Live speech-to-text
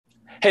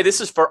Hey,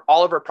 this is for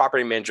all of our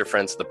property manager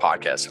friends of the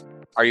podcast.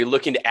 Are you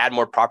looking to add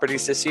more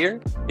properties this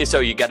year? If so,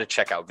 you got to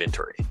check out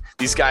Vintory.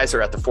 These guys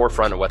are at the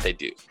forefront of what they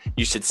do.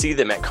 You should see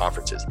them at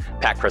conferences,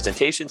 pack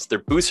presentations, their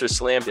booths are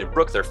slammed, and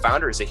Brooke, their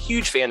founder, is a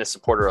huge fan and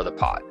supporter of the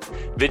pod.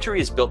 Vintory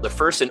has built the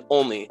first and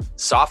only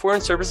software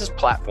and services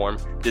platform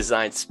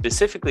designed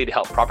specifically to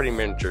help property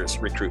managers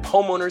recruit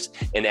homeowners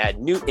and add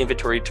new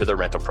inventory to their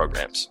rental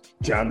programs.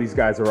 John, these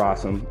guys are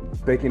awesome.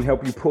 They can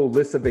help you pull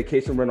lists of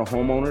vacation rental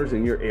homeowners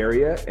in your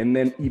area and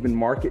then even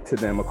market to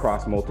them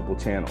across multiple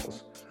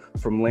channels.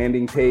 From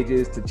landing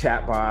pages to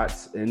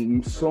chatbots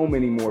and so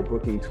many more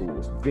booking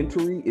tools,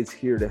 Vintory is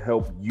here to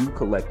help you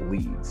collect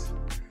leads.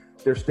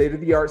 Their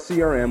state-of-the-art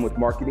CRM with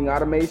marketing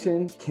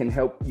automation can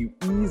help you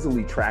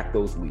easily track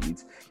those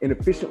leads and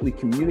efficiently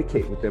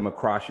communicate with them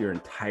across your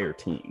entire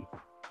team.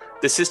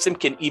 The system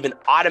can even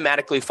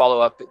automatically follow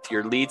up to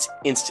your leads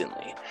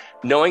instantly.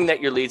 Knowing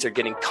that your leads are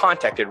getting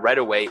contacted right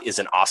away is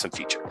an awesome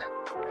feature.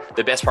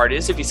 The best part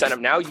is if you sign up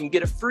now, you can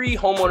get a free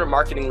homeowner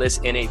marketing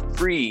list and a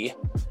free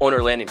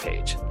owner landing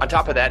page. On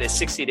top of that, a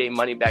 60-day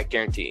money-back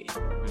guarantee.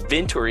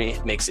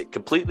 Vintory makes it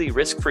completely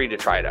risk-free to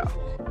try it out.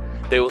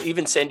 They will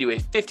even send you a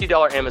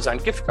 $50 Amazon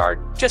gift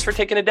card just for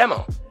taking a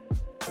demo.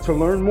 To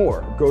learn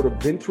more, go to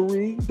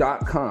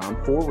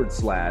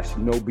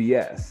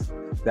vintory.com/nobs.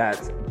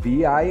 That's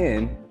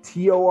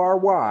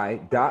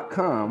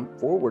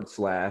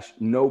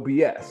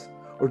VINTORY.com/nobs.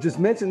 Or just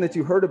mention that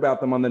you heard about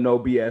them on the No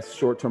BS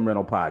Short-Term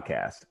Rental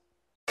Podcast.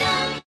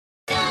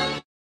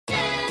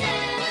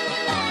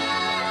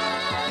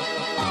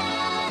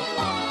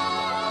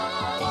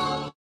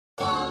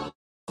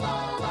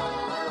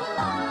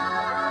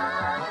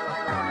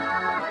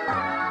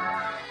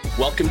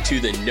 Welcome to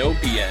the No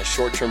BS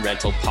Short-Term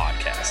Rental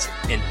Podcast,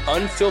 an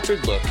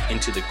unfiltered look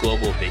into the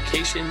global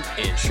vacation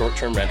and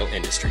short-term rental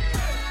industry.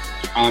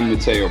 I'm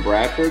Mateo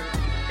Bradford.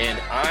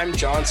 And I'm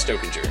John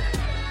Stokinger.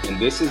 And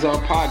this is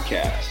our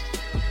podcast.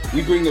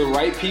 We bring the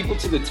right people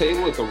to the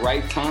table at the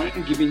right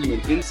time, giving you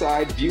an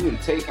inside view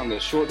and take on the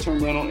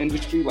short-term rental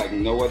industry like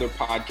no other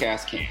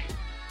podcast can.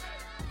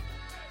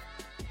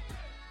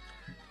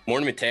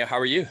 Morning, Mateo. How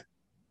are you?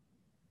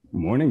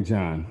 Morning,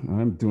 John.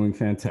 I'm doing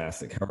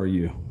fantastic. How are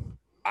you?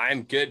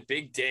 I'm good.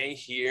 Big day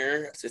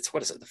here. It's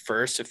what is it? The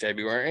 1st of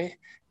February.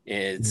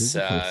 It's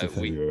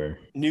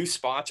new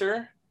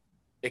sponsor.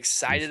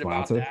 Excited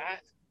about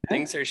that.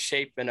 Things are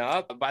shaping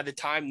up. By the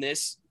time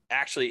this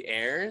actually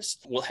airs,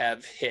 we'll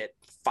have hit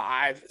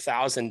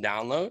 5,000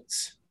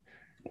 downloads.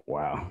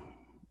 Wow.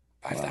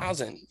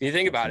 5,000. You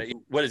think about it.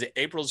 What is it?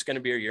 April's going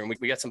to be our year. And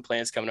we got some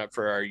plans coming up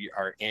for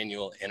our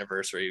annual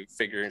anniversary.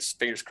 Fingers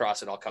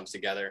crossed it all comes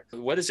together.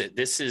 What is it?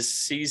 This is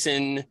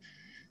season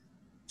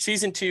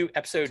 2,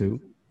 episode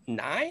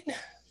 9,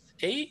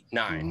 8,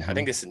 9. Mm-hmm. I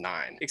think this is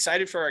 9.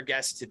 Excited for our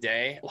guest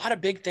today. A lot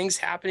of big things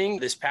happening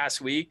this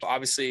past week.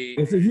 Obviously,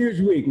 it's a huge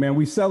week, man.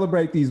 We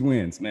celebrate these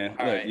wins, man.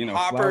 All right.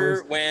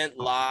 Hopper went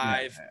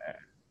live.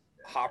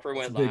 Hopper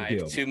went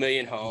live. 2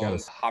 million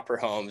homes. Hopper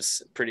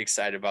Homes. Pretty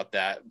excited about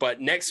that.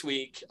 But next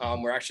week,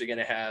 we're actually going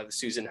to have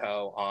Susan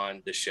Ho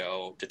on the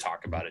show to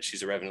talk about it.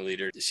 She's a revenue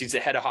leader. She's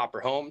the head of Hopper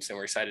Homes, and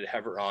we're excited to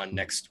have her on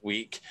next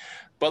week.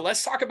 But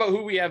let's talk about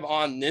who we have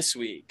on this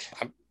week.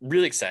 I'm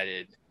really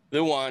excited.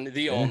 The one,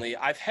 the only.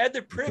 I've had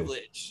the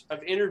privilege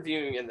of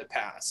interviewing in the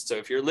past. So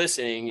if you're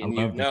listening and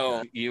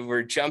you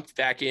were jumped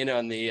back in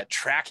on the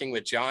Tracking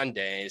with John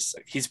days,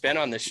 he's been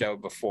on the show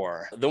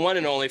before. The one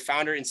and only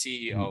founder and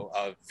CEO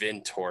of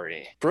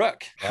Vintory.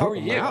 Brooke, how are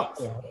you?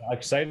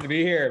 Excited to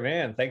be here,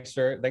 man. Thanks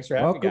for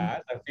having me, guys.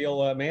 I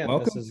feel, man,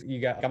 welcome.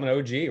 I'm an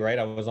OG, right?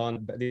 I was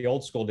on the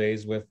old school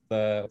days with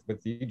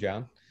you,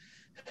 John.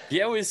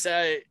 Yeah, it was.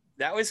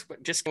 That was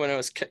just when I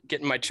was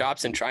getting my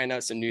chops and trying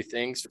out some new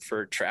things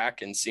for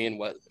Track and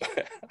seeing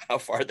how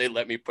far they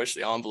let me push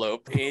the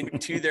envelope.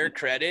 And to their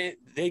credit,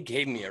 they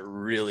gave me a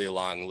really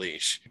long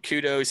leash.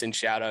 Kudos and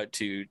shout out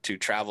to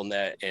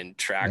TravelNet and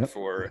Track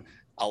for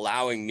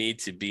allowing me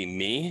to be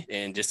me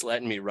and just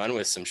letting me run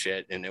with some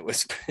shit. And it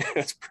was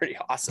pretty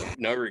awesome.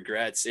 No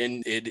regrets.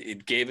 And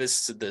it gave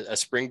us a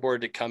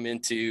springboard to come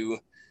into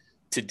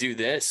to do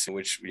this,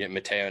 which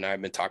Mateo and I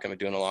have been talking about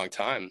doing a long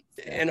time.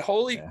 And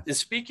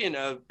speaking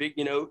of big,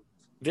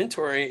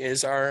 Vintory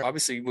is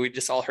obviously we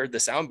just all heard the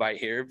soundbite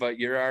here, but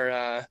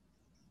you're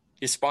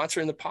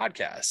sponsoring the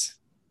podcast.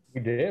 We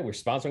did. We're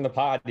sponsoring the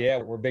pod. Yeah,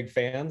 we're big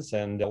fans,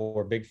 and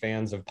we're big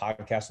fans of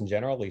podcasts in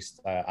general. At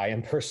least I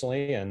am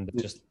personally, and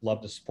just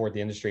love to support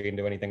the industry and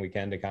do anything we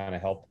can to kind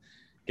of help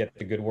get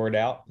the good word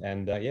out.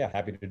 And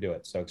happy to do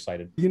it. So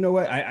excited. You know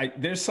what?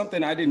 There's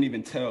something I didn't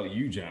even tell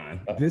you, John.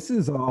 This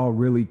is all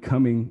really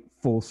coming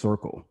full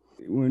circle.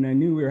 When I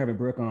knew we were having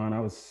Brooke on,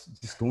 I was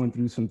just going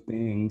through some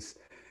things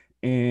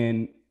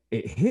and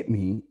it hit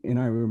me. And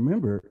I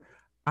remember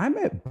I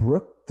met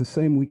Brooke the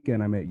same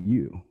weekend I met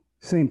you.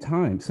 Same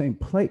time, same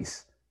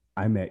place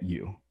I met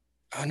you.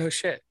 Oh, no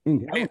shit.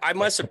 I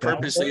must have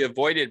purposely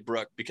avoided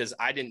Brooke because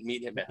I didn't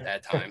meet him at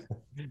that time.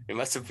 It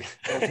must have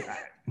been.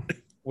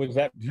 Was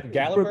that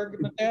Gallenberg?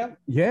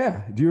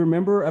 Yeah. Do you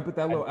remember up at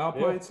that little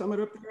Alpine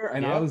Summit up there?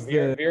 And I was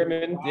Vera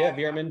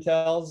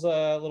Mintel's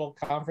little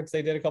conference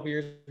they did a couple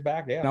years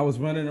back. Yeah. And I was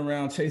running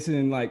around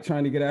chasing, like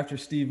trying to get after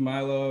Steve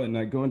Milo and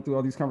like going through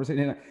all these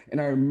conversations.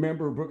 And I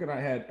remember Brooke and I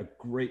had a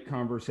great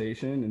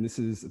conversation. And this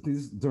is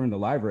during the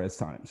Live Reds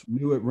times.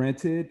 Knew it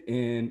rented.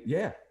 And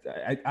yeah,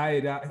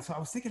 and so I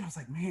was thinking, I was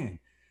like, man,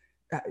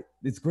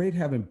 it's great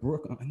having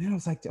Brooke. And then I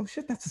was like, oh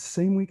shit, that's the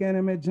same weekend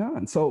I met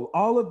John. So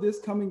all of this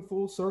coming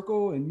full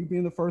circle and you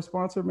being the first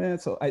sponsor, man.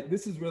 So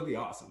this is really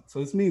awesome. So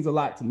this means a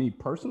lot to me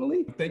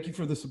personally. Thank you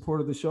for the support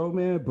of the show,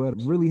 man. But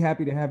really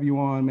happy to have you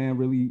on, man.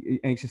 Really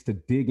anxious to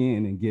dig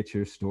in and get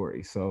your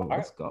story. So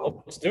let's go.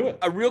 Well, let's do it.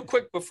 Real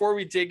quick, before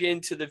we dig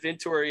into the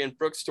Vintori and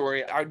Brooke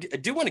story, I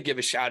do want to give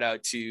a shout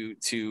out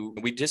to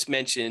we just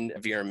mentioned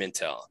Vera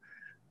Mintel.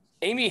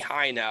 Amy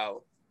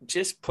Highnow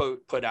just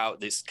put out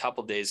this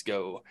couple days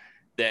ago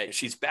that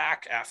she's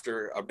back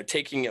after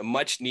taking a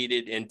much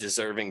needed and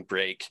deserving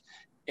break.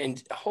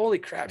 And holy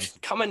crap, she's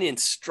coming in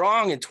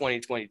strong in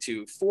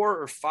 2022,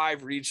 4 or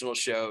 5 regional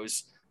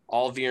shows,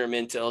 all Vera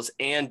Mintels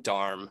and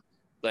Darm.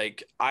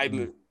 Like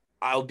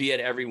I'll be at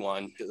every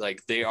one.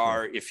 Like they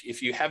are,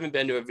 if you haven't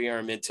been to a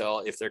Vera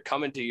Mintel, if they're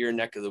coming to your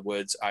neck of the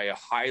woods, I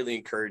highly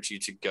encourage you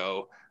to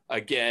go.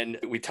 Again,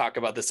 we talk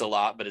about this a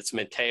lot, but it's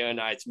Mateo and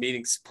I, it's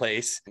meeting's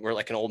place. We're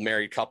like an old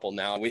married couple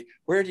now.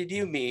 Where did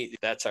you meet?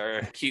 That's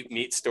our cute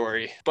meet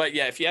story. But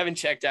yeah, if you haven't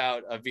checked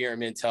out a Vera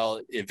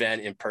Mintel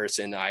event in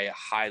person, I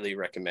highly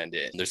recommend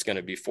it. There's going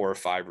to be 4 or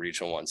 5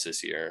 regional ones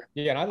this year.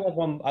 Yeah, and I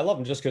love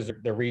them just because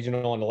they're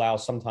regional and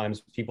allows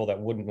sometimes people that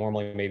wouldn't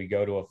normally maybe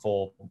go to a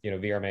full,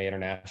 VRMA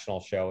international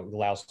show. It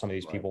allows some of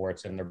these people where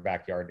it's in their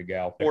backyard to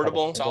go.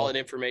 Portable, solid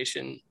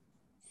information.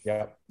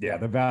 Yeah,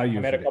 the value.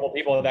 I met a couple of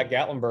people at that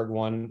Gatlinburg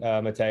one,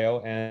 Mateo,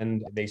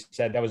 and they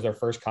said that was their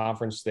first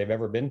conference they've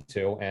ever been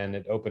to, and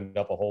it opened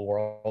up a whole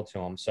world to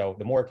them. So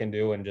the more it can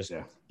do and just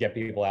get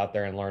people out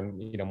there and learn,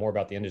 more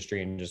about the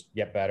industry and just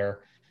get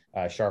better,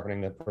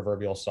 sharpening the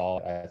proverbial saw,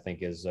 I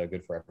think is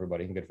good for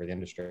everybody and good for the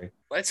industry.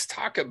 Let's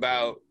talk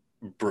about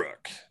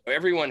Brooke.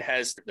 Everyone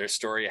has their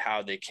story of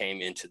how they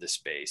came into the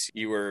space.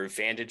 You were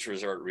Vantage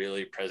Resort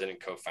Really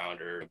president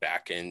co-founder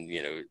back in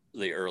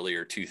the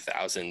earlier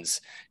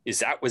 2000s.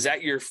 Was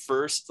that your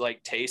first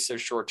taste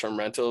of short-term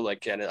rental?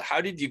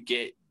 How did you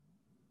get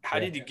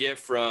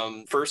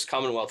from first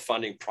Commonwealth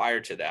funding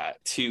prior to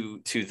that to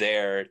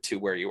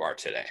where you are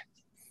today?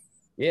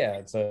 Yeah,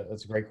 it's a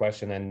great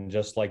question. And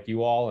just like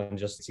you all, and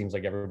just it seems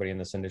like everybody in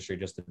this industry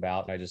just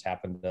about, I just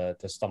happened to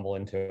stumble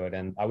into it.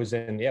 And I was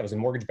in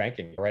mortgage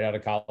banking right out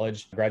of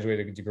college,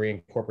 graduated a degree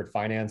in corporate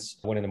finance,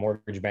 went into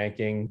mortgage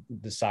banking,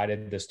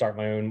 decided to start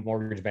my own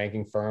mortgage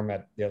banking firm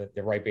at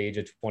the ripe age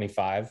of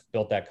 25,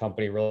 built that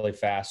company really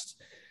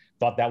fast.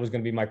 Thought that was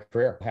going to be my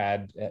career.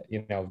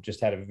 Just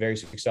had a very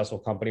successful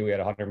company. We had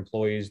 100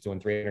 employees doing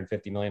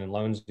 $350 million in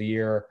loans a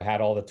year,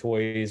 had all the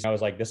toys. I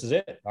was like, this is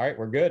it. All right,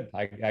 we're good.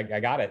 I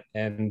got it.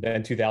 And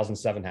then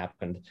 2007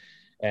 happened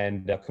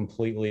and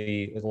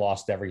completely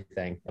lost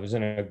everything. I was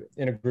in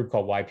a group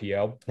called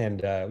YPO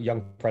and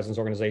Young Presidents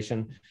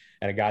Organization.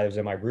 And a guy that was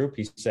in my group,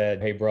 he said,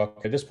 hey,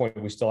 Brooke, at this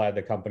point, we still had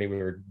the company. We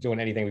were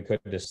doing anything we could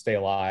to stay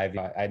alive.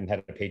 I hadn't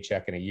had a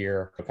paycheck in a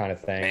year kind of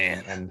thing.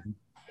 Man.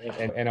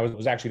 And I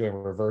was actually doing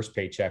reverse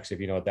paychecks, if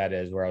you know what that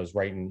is, where I was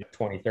writing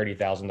 $20,000,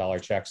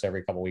 $30,000 checks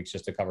every couple of weeks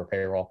just to cover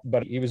payroll.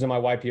 But he was in my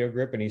YPO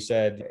group and he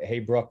said, hey,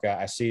 Brooke,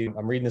 I see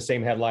I'm reading the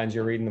same headlines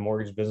you're reading. The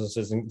mortgage business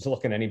isn't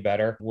looking any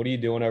better. What are you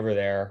doing over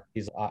there?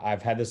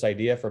 I've had this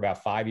idea for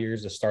about 5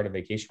 years to start a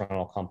vacation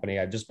rental company.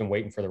 I've just been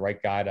waiting for the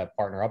right guy to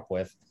partner up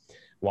with.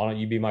 Why don't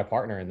you be my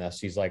partner in this?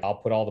 He's like, I'll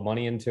put all the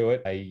money into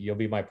it. You'll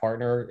be my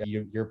partner.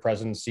 You're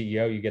president,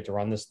 CEO. You get to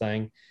run this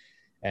thing.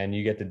 And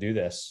you get to do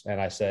this. And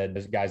I said,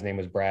 this guy's name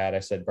was Brad. I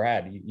said,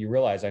 Brad, you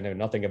realize I know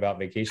nothing about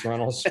vacation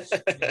rentals.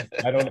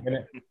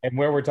 And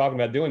where we're talking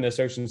about doing this,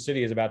 Ocean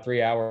City is about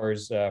 3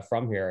 hours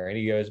from here. And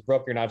he goes,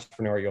 Brooke, you're an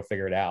entrepreneur, you'll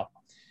figure it out.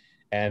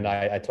 And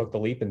I took the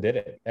leap and did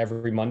it.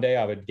 Every Monday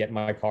I would get in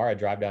my car, I'd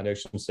drive down to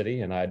Ocean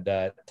City and I'd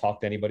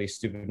talk to anybody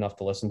stupid enough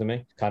to listen to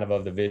me, kind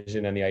of the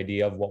vision and the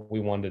idea of what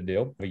we wanted to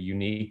do, a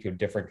unique,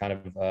 different kind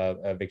of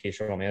a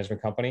vacation rental management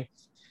company.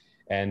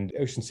 And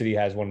Ocean City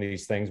has one of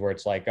these things where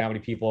it's like, how many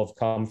people have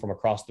come from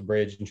across the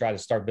bridge and try to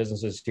start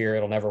businesses here?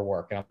 It'll never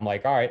work. And I'm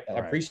like, all right, I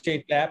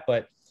appreciate that.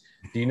 But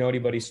do you know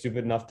anybody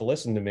stupid enough to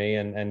listen to me?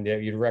 And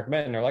you'd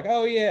recommend? And they're like,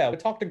 oh yeah,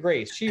 talk to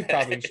Grace. She's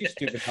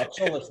stupid enough.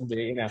 She'll listen to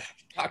you.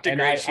 Talk to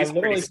Grace. She's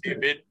pretty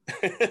stupid.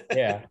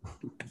 Yeah.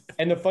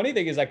 And the funny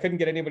thing is I couldn't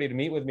get anybody to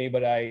meet with me,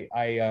 but I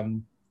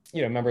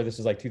remember this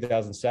is like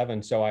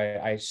 2007. So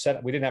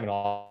we didn't have an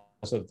office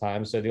at the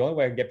time. So the only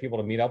way I could get people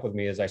to meet up with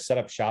me is I set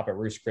up shop at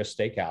Roost Chris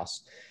Steakhouse.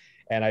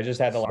 And I just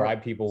had to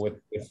bribe people with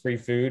free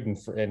food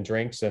and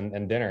drinks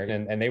and dinner.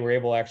 And they were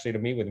able actually to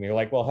meet with me. They're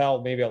like, well,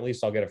 hell, maybe at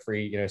least I'll get a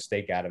free,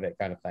 steak out of it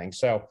kind of thing.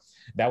 So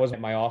that was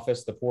my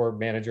office. The poor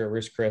manager at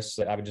Roost Chris,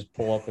 I would just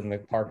pull up in the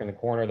park in the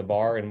corner of the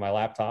bar in my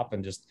laptop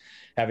and just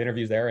have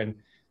interviews there. And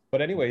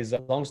But anyways,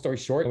 long story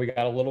short, we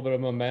got a little bit of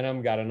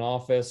momentum, got an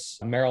office.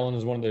 Maryland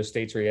is one of those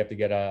states where you have to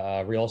get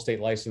a real estate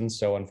license.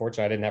 So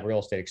unfortunately, I didn't have real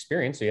estate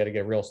experience. So you had to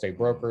get a real estate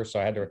broker. So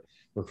I had to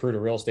recruit a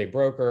real estate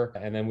broker.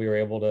 And then we were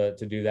able to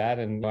do that.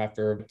 And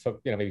after it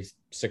took, maybe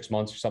 6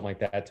 months or something like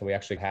that, till we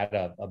actually had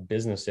a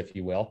business, if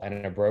you will,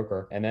 and a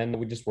broker. And then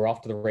we just were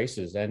off to the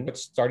races, and it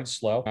started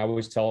slow. I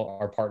always tell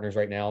our partners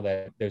right now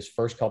that those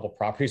first couple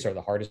properties are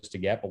the hardest to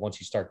get, but once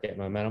you start getting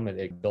momentum,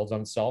 it builds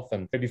on itself.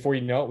 And before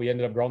you know it, we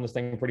ended up growing this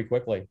thing pretty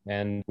quickly.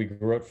 And we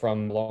grew it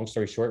from, long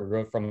story short, we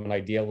grew it from an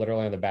idea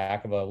literally on the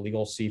back of a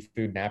legal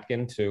seafood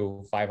napkin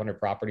to 500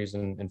 properties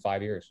in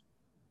 5 years.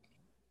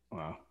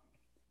 Wow.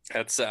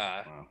 That's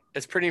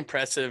it's pretty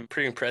impressive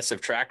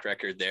track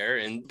record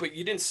there. But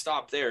you didn't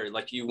stop there.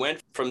 Like, you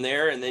went from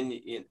there, and then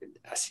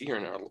I see you're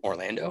in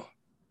Orlando.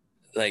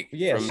 Like,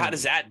 yeah, how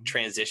does that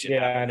transition?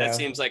 Yeah, that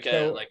seems like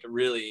a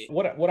really,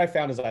 what I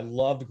found is I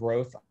loved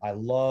growth. I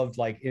loved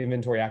like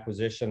inventory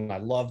acquisition. I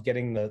loved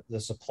getting the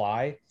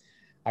supply.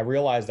 I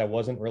realized I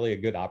wasn't really a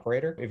good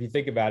operator. If you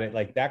think about it,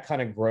 like that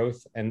kind of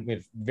growth and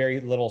with very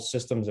little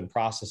systems and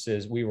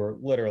processes, we were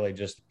literally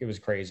it was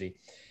crazy.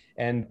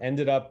 And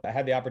ended up, I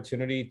had the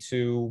opportunity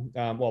to,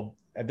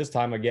 at this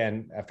time,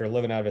 again, after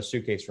living out of a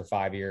suitcase for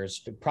 5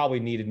 years, it probably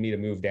needed me to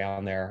move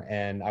down there.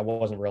 And I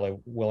wasn't really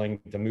willing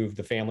to move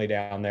the family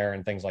down there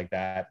and things like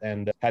that.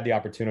 And had the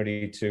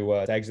opportunity to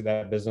exit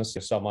that business, to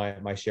sell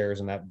my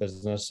shares in that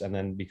business, and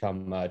then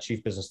become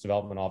chief business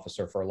development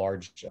officer for a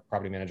large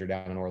property manager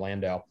down in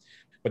Orlando.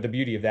 But the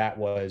beauty of that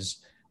was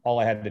all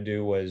I had to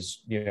do was,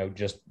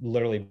 just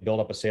literally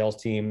build up a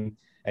sales team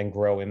and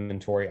grow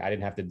inventory. I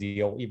didn't have to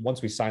deal.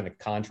 Once we signed the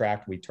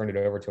contract, we turned it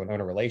over to an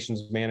owner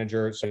relations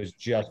manager. So it was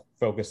just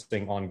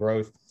focusing on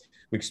growth.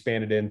 We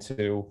expanded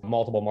into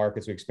multiple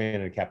markets. We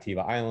expanded to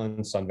Captiva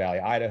Island, Sun Valley,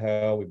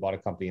 Idaho. We bought a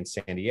company in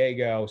San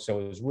Diego.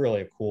 So it was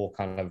really a cool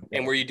kind of.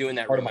 And were you doing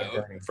that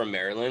remote from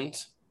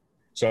Maryland?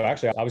 So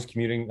actually, I was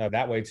commuting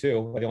that way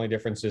too. The only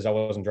difference is I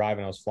wasn't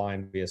driving; I was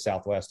flying via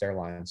Southwest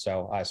Airlines.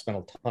 So I spent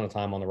a ton of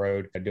time on the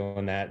road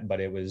doing that.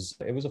 But it was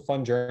a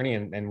fun journey,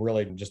 and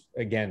really just,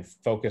 again,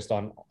 focused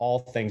on all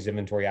things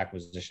inventory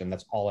acquisition.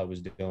 That's all I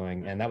was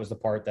doing, and that was the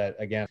part that,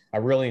 again, I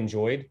really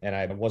enjoyed. And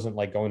I wasn't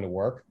like going to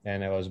work,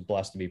 and I was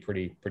blessed to be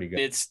pretty good.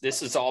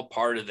 This is all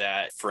part of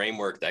that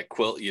framework, that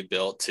quilt you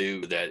built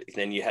too. That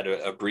then you had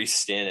a brief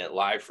stint at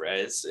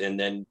LiveRes, and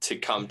then to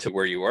come to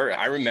where you were.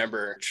 I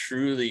remember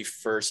truly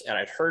first,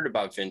 and I'd heard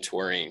about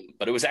Venturing,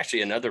 but it was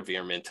actually another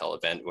VR Mintel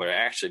event where I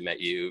actually met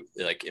you,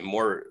 like we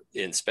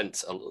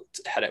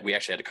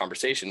actually had a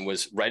conversation,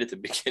 was right at the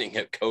beginning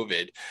of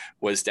COVID,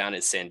 was down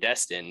at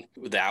Sandestin.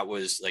 That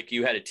was like,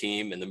 you had a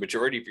team, and the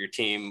majority of your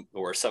team,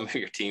 or some of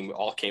your team,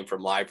 all came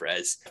from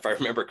LiveRes, if I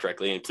remember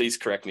correctly, and please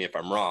correct me if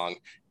I'm wrong.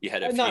 You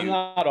had a few.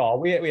 Not all.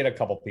 We had a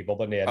couple people,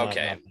 but yeah.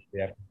 Okay.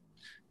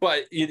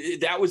 But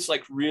that was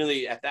like,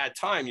 really, at that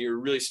time, you were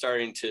really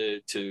starting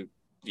to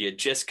you had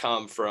just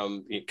come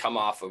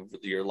off of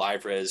your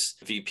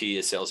LiveRes VP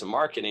of sales and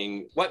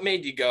marketing. What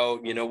made you go,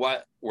 you know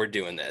what, we're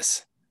doing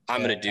this.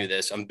 I'm going to do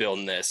this. I'm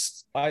building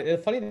this. The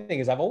funny thing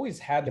is, I've always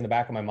had in the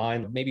back of my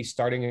mind, maybe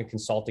starting a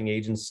consulting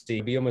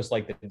agency, be almost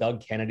like the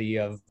Doug Kennedy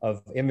of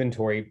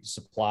inventory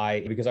supply,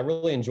 because I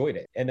really enjoyed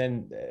it. And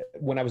then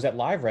when I was at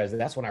LiveRes,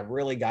 that's when I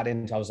really got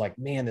into, I was like,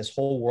 man, this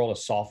whole world of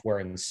software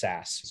and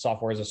SaaS,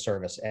 software as a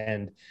service.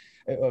 And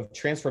a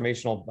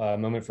transformational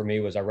moment for me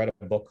was I read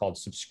a book called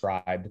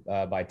Subscribed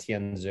by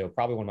Tien Tzu,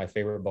 probably one of my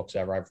favorite books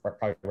ever. I've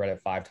probably read it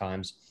 5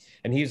 times.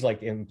 And he's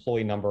like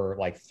employee number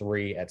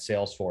 3 at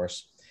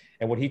Salesforce.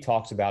 And what he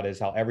talks about is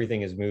how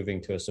everything is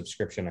moving to a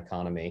subscription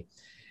economy.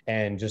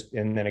 And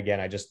then again,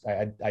 I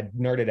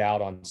nerded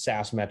out on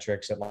SaaS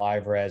metrics at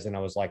LiveRes, and I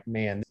was like,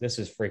 man, this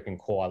is freaking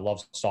cool. I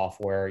love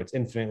software. It's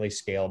infinitely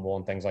scalable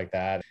and things like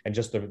that. And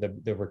just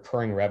the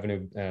recurring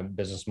revenue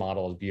business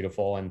model is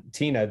beautiful. And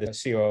Tina, the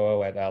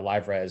COO at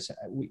LiveRes,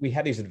 we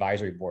had these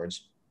advisory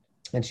boards.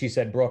 And she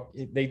said, Brooke,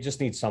 they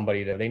just need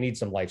they need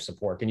some life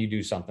support. Can you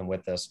do something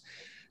with this?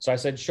 So I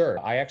said, sure.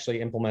 I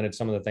actually implemented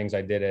some of the things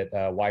I did at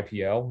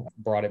YPO,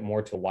 brought it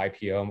more to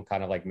YPO,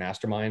 kind of like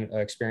mastermind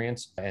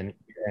experience. And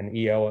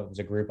EO, it was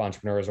a group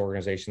entrepreneurs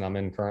organization I'm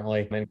in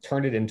currently, and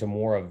turned it into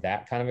more of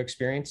that kind of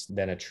experience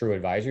than a true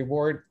advisory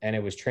board. And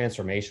it was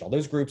transformational.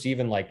 Those groups,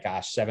 even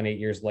 7-8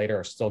 years later,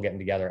 are still getting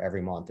together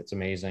every month. It's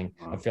amazing.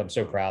 Wow. I'm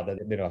so proud that,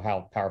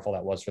 how powerful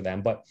that was for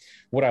them. But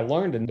what I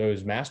learned in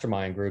those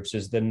mastermind groups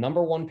is the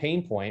number one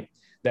pain point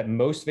that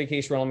most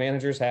vacation rental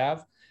managers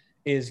have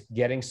is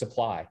getting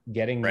supply,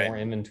 getting more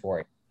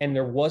inventory. And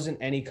there wasn't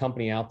any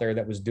company out there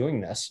that was doing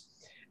this.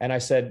 And I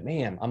said,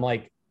 man, I'm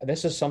like,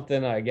 this is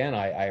something, again,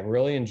 I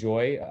really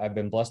enjoy. I've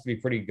been blessed to be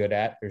pretty good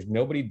at. There's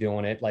nobody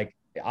doing it. Like,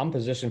 I'm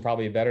positioned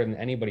probably better than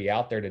anybody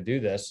out there to do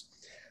this.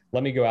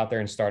 Let me go out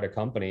there and start a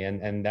company.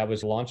 And that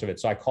was the launch of it.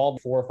 So I called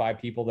 4 or 5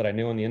 people that I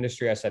knew in the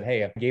industry. I said,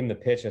 hey, I gave them the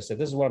pitch. I said,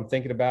 this is what I'm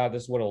thinking about.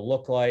 This is what it'll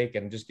look like.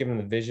 And just giving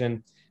them the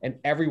vision. And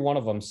every one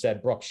of them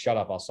said, Brooke, shut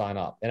up, I'll sign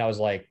up. And I was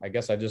like, I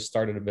guess I just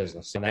started a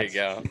business. And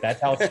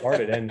that's how it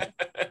started. And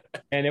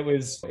And it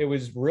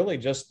was really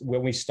just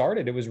when we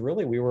started,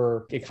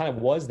 it kind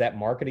of was that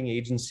marketing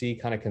agency,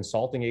 kind of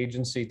consulting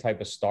agency type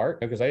of start,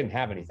 because I didn't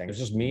have anything. It was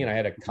just me, and I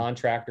had a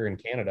contractor in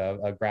Canada,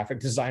 a graphic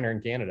designer in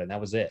Canada, and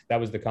that was it. That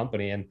was the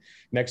company. And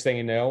next thing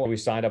you know, we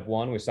signed up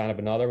one, we signed up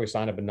another,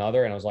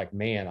 and I was like,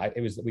 man,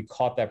 we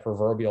caught that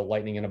proverbial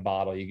lightning in a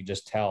bottle. You could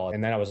just tell.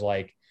 And then I was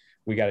like,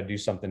 we got to do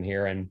something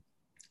here. And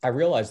I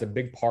realized a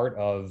big part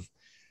of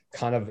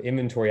kind of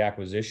inventory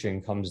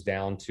acquisition comes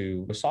down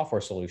to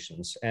software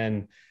solutions.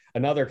 And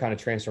another kind of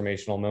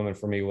transformational moment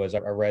for me was I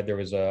read there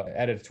was a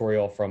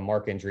editorial from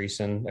Mark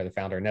Andreessen, the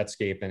founder of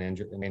Netscape, and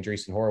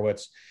Andreessen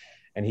Horowitz.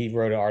 And he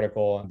wrote an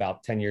article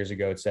about 10 years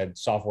ago. It said,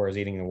 software is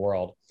eating the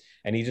world.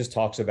 And he just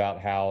talks about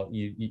how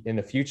you in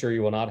the future,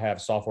 you will not have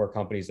software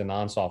companies and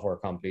non-software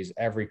companies.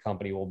 Every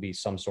company will be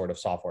some sort of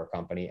software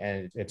company,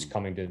 and it's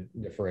coming to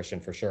fruition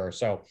for sure.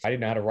 So I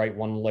didn't know how to write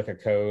one lick of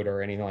code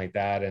or anything like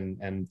that.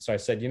 And so I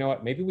said, you know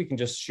what, maybe we can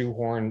just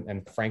shoehorn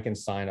and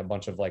Frankenstein a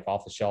bunch of like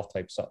off the shelf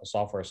type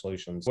software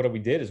solutions. What we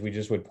did is we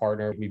just would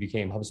partner. We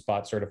became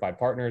HubSpot certified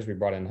partners. We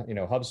brought in,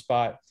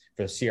 HubSpot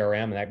for the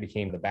CRM, and that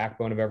became the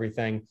backbone of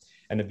everything.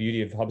 And the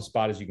beauty of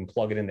HubSpot is you can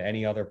plug it into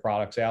any other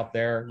products out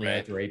there,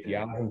 through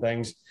APIs and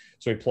things.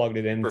 So we plugged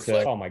it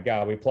into, oh my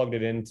God, we plugged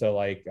it into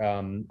like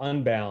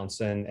Unbounce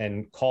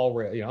and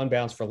CallRail,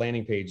 Unbounce for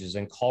landing pages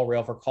and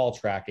CallRail for call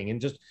tracking. And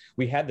just,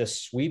 we had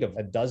this suite of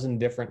a dozen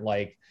different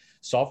like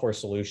software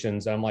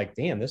solutions. And I'm like,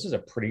 damn, this is a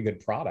pretty good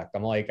product.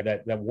 I'm like,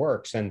 that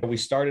works. And we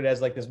started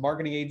as like this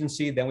marketing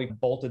agency. Then we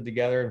bolted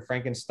together and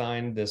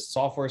Frankenstein this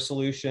software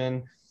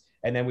solution.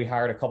 And then we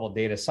hired a couple of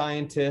data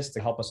scientists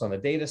to help us on the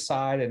data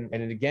side.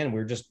 And again,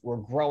 we're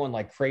growing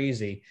like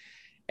crazy.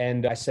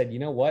 And I said, you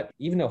know what,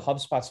 even though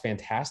HubSpot's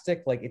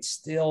fantastic, like it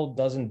still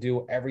doesn't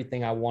do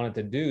everything I wanted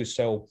to do.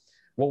 So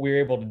what we were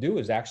able to do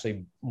is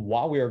actually,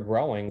 while we were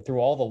growing through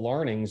all the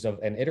learnings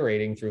and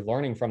iterating through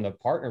learning from the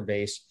partner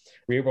base,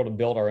 we were able to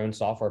build our own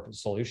software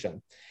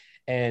solution.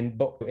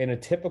 But in a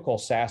typical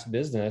SaaS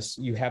business,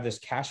 you have this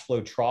cash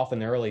flow trough in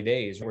the early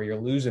days where you're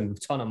losing a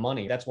ton of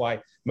money. That's why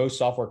most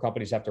software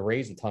companies have to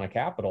raise a ton of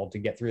capital to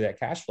get through that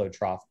cash flow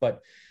trough. But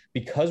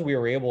because we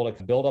were able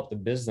to build up the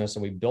business,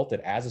 and we built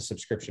it as a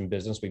subscription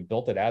business, we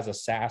built it as a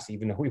SaaS,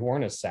 even though we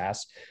weren't a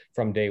SaaS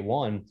from day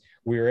one,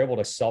 we were able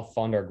to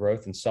self-fund our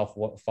growth and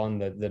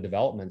self-fund the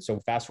development.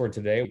 So fast forward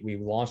today, we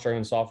launched our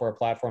own software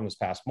platform this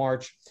past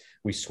March.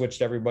 We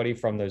switched everybody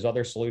from those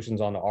other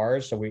solutions onto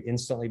ours. So we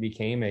instantly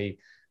became a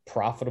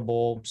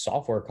profitable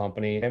software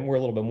company. And we're a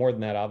little bit more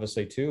than that,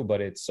 obviously, too.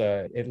 But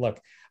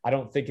look, I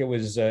don't think it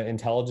was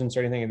intelligence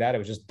or anything like that. It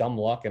was just dumb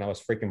luck. And I was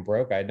freaking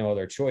broke. I had no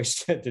other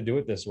choice to do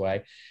it this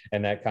way.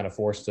 And that kind of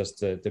forced us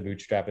to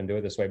bootstrap and do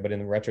it this way. But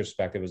in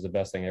retrospect, it was the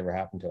best thing that ever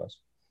happened to us.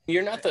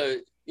 You're not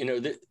the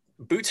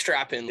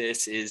bootstrapping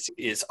this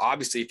is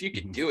obviously, if you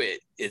can do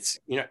it, it's,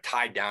 you're not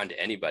tied down to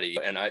anybody.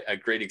 And a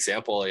great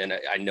example, and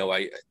I know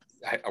I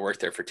worked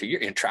there for 2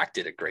 years, and Track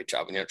did a great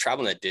job.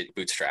 Travel that did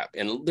bootstrap,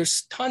 and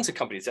there's tons of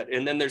companies that,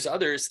 and then there's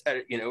others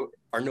that,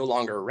 are no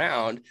longer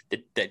around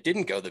that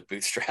didn't go the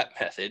bootstrap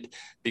method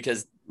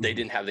because they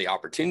didn't have the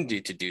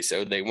opportunity to do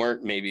so. They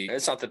weren't, maybe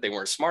it's not that they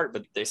weren't smart,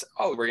 but they said,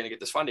 oh, we're going to get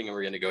this funding and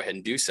we're going to go ahead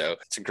and do so.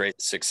 It's a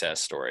great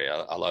success story.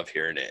 I love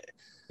hearing it.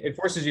 It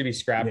forces you to be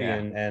scrappy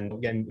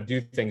and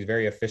do things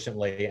very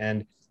efficiently.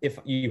 And if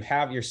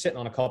you're sitting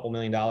on a couple $1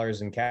 million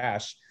in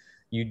cash,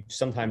 you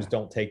sometimes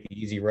don't take the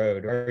easy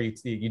road, or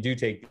you do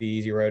take the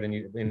easy road, and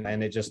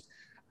it just,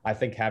 I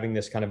think having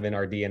this kind of in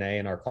our DNA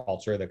and our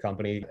culture, the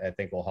company, I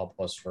think will help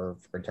us for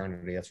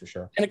eternity. That's for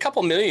sure. And a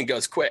couple million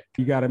goes quick.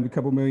 You got a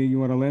couple million you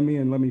want to lend me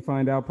and let me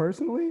find out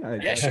personally?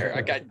 Yeah, sure.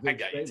 I got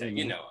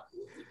you.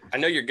 I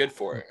know you're good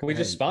for it. We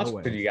just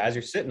sponsored you guys.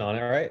 You're sitting on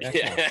it, right?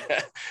 Yeah.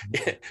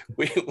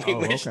 We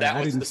wish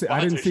that was the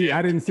sponsorship.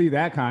 I didn't see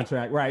that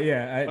contract. Right.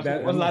 Yeah.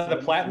 Wasn't that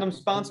the platinum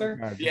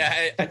sponsor?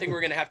 Yeah. I think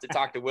we're going to have to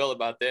talk to Will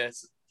about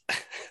this.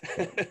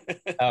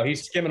 Oh,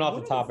 he's skimming off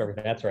the top of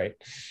everything. That's right.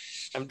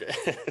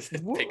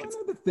 One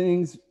of the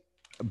things,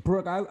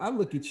 Brooke, I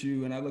look at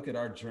you and I look at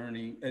our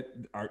journey,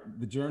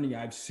 the journey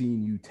I've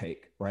seen you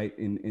take, right?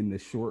 In the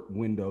short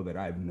window that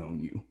I've known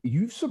you.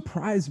 You've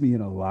surprised me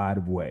in a lot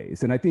of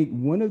ways. And I think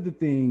one of the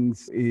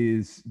things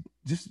is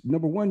just,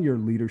 number one, your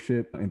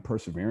leadership and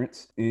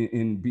perseverance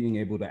in being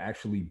able to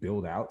actually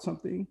build out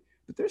something.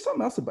 But there's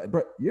something else about it.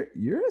 But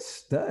you're a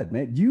stud,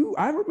 man.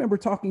 I remember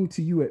talking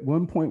to you at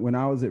one point when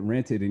I was at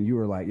Rented, and you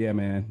were like, yeah,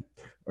 man,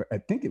 I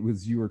think it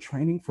was you were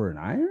training for an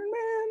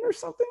Ironman or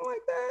something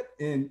like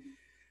that. And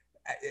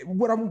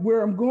where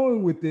I'm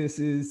going with this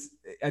is,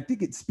 I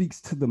think it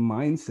speaks to the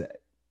mindset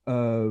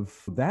of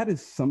that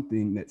is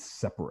something that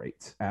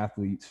separates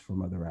athletes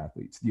from other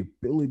athletes, the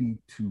ability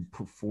to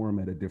perform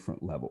at a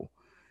different level.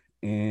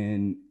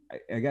 And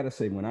I got to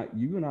say, when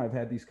you and I have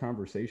had these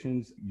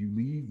conversations, you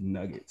leave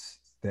nuggets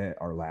that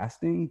are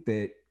lasting,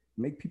 that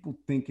make people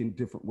think in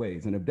different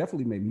ways, and have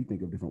definitely made me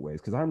think of different ways.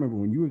 Because I remember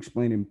when you were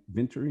explaining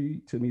inventory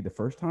to me the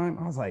first time,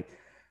 I was like,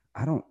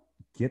 I don't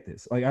get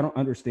this. Like, I don't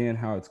understand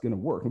how it's going to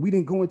work. And we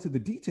didn't go into the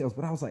details,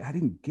 but I was like, I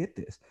didn't get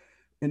this.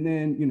 And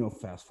then, you know,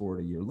 fast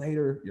forward a year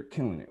later, you're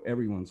killing it.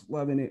 Everyone's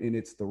loving it, and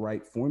it's the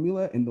right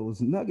formula. And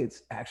those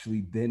nuggets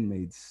actually then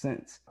made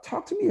sense.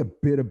 Talk to me a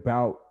bit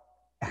about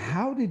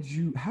how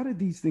did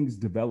these things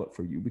develop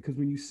for you? Because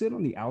when you sit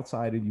on the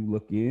outside and you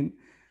look in,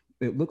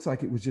 it looks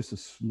like it was just a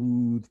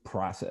smooth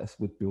process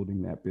with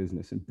building that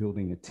business and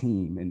building a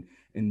team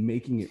and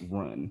making it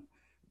run.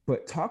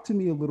 But talk to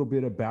me a little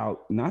bit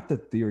about not the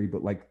theory,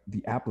 but like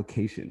the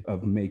application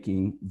of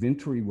making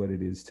Ventory what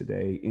it is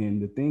today,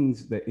 and the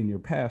things that in your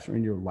past or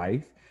in your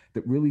life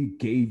that really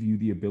gave you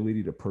the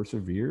ability to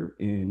persevere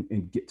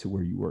and get to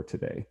where you are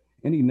today.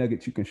 Any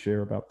nuggets you can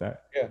share about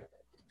that?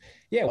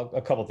 Yeah,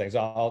 a couple of things.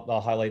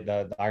 I'll highlight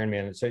the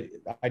Ironman. So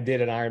I did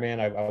an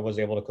Ironman. I was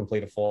able to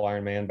complete a full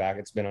Ironman back.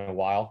 It's been a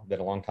while, been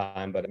a long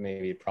time, but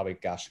maybe probably,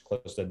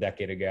 close to a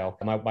decade ago.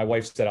 My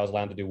wife said I was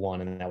allowed to do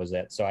one, and that was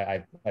it. So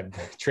I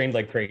trained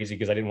like crazy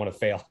because I didn't want to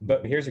fail.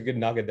 But here's a good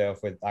nugget though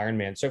with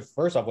Ironman. So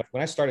first off,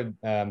 when I started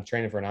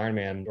training for an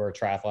Ironman or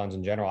triathlons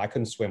in general, I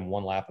couldn't swim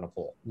one lap in a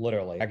pool.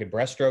 Literally, I could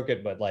breaststroke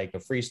it, but like a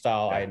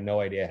freestyle, I had no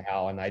idea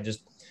how. And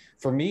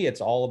for me, it's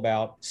all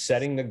about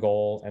setting the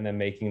goal and then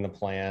making the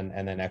plan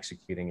and then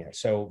executing it.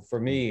 So for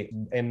me,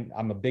 and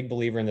I'm a big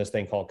believer in this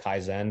thing called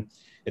Kaizen.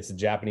 It's the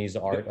Japanese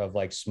art of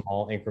like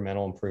small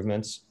incremental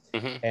improvements.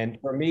 Mm-hmm. And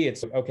for me,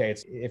 it's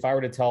if I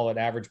were to tell an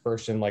average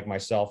person like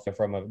myself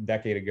from a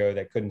decade ago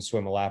that couldn't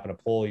swim a lap in a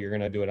pool, you're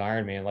going to do an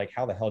Ironman. Like,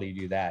 how the hell do you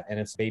do that? And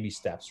it's baby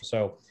steps.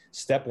 So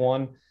step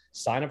one,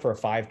 sign up for a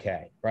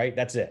 5K, right?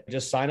 That's it.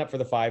 Just sign up for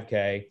the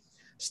 5K.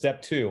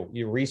 Step 2,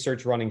 you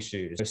research running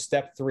shoes.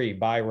 Step 3,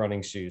 buy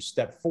running shoes.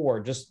 Step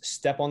 4, just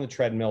step on the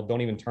treadmill.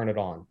 Don't even turn it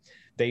on.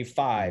 Day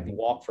 5,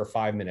 walk for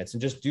 5 minutes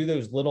and just do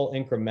those little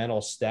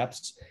incremental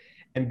steps.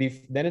 And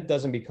then it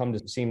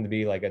doesn't seem to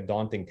be like a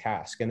daunting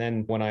task. And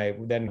then when I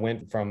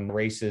went from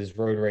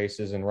road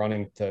races and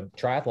running to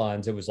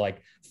triathlons, it was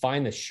like,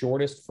 find the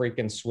shortest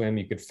freaking swim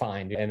you could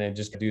find and then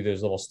just do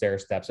those little stair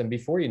steps. And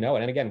before you know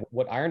it, and again,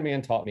 what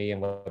Ironman taught me and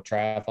what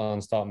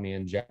triathlons taught me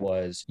in general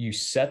was you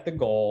set the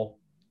goal,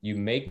 you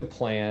make the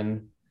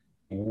plan,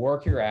 you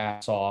work your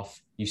ass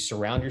off, you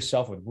surround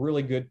yourself with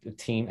really good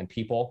team and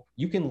people,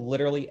 you can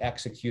literally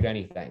execute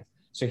anything.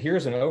 So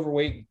here's an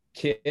overweight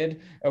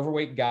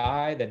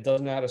guy that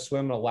doesn't know how to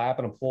swim in a lap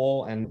in a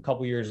pool. And a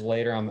couple years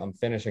later, I'm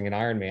finishing an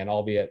Ironman,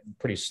 albeit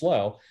pretty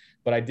slow,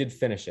 but I did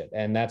finish it.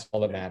 And that's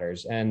all that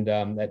matters. And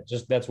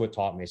that's what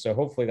taught me. So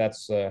hopefully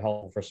that's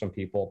helpful for some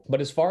people. But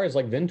as far as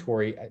like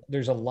Ventory,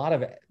 there's a lot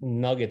of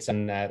nuggets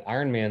in that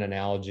Ironman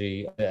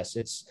analogy.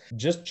 It's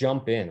just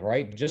jump in,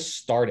 right? Just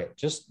start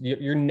it.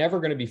 You're never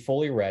going to be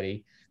fully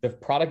ready. The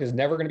product is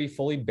never going to be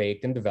fully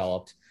baked and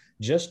developed.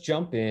 Just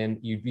jump in,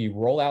 you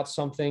roll out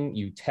something,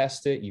 you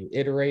test it, you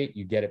iterate,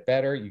 you get it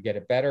better.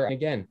 And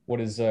again, what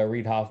does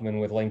Reid Hoffman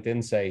with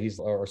LinkedIn say?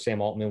 Or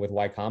Sam Altman with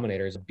Y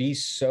Combinator is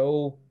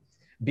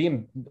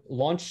being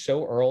launched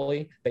so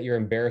early that you're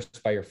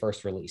embarrassed by your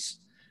first release,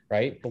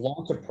 right?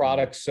 Launch a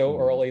product so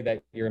early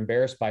that you're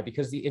embarrassed by,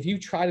 because if you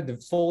try to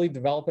fully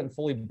develop it and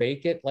fully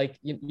bake it, like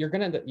you're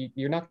not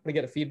going to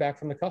get a feedback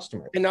from the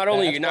customer. And not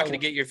only you're not going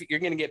to get you're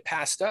going to get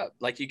passed up.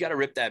 Like, you got to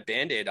rip that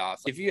Band-Aid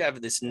off. If you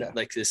have this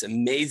this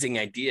amazing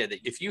idea that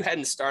if you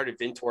hadn't started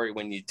Ventory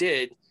when you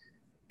did,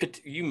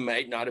 you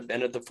might not have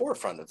been at the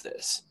forefront of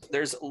this.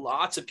 There's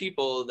lots of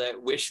people that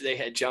wish they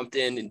had jumped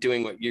in and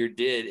doing what you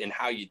did and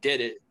how you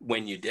did it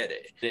when you did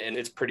it. And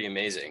it's pretty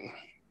amazing.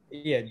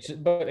 Yeah,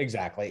 but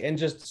exactly.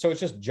 And it's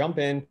just jump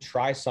in,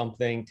 try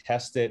something,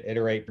 test it,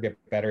 iterate, get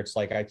better. It's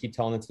like I keep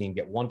telling the team,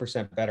 get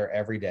 1% better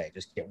every day.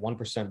 Just get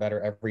 1%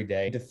 better every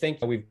day. To think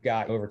that we've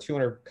got over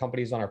 200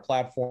 companies on our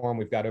platform,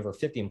 we've got over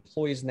 50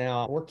 employees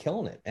now, we're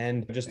killing it.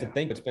 And just to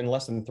think it's been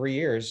less than 3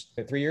 years.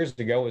 3 years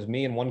ago, it was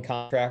me and one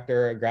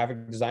contractor, a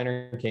graphic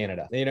designer in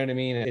Canada. You know what I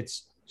mean?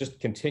 It's just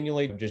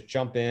continually just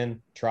jump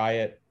in, try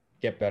it,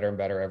 get better and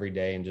better every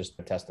day, and just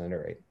test and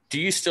iterate.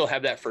 Do you still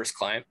have that first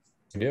client?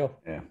 Yeah.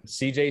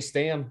 CJ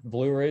Stam,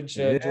 Blue Ridge.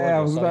 Georgia, I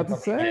was about to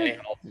say.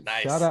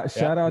 Nice.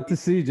 Shout out to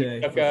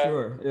CJ. For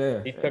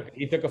sure. Yeah.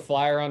 He took a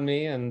flyer on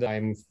me, and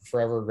I'm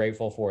forever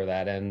grateful for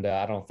that. And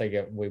I don't think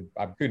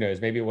who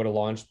knows, maybe it would have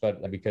launched,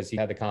 but because he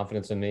had the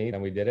confidence in me, then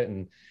we did it.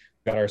 And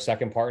got our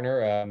second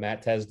partner,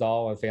 Matt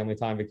Tesdahl, of Family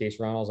Time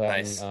Vacation Rentals.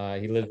 Nice.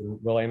 He lives in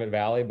Willamette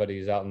Valley, but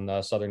he's out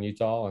in southern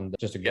Utah, and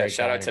just a great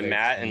shout out to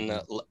Matt and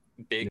the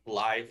big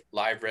live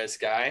res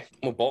guy.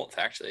 Well, both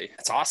actually.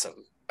 That's awesome.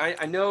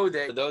 I know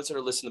that those that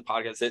are listening to the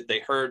podcast,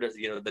 they heard,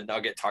 the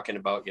nugget talking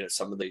about,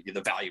 some of the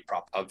value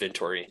prop of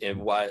Ventory and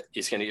what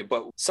it's going to get.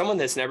 But someone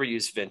that's never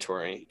used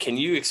Ventory, can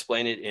you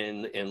explain it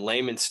in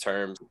layman's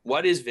terms?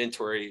 What is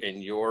Ventory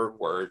in your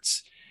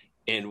words,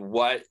 and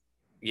what,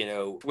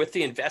 with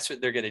the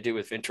investment they're going to do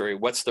with Ventory,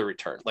 what's the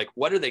return? Like,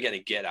 what are they going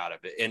to get out of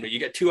it? And you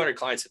get 200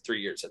 clients in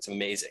 3 years. That's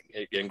amazing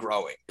and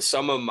growing.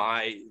 Some of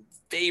my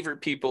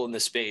favorite people in the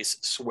space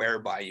swear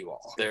by you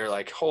all. They're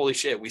like, holy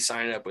shit, we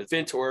signed up with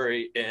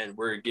Ventory and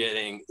we're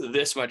getting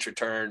this much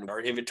return. Our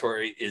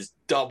inventory is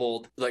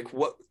doubled. Like,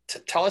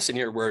 tell us in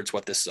your words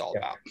what this is all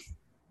about.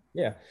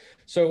 Yeah.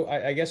 So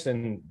I guess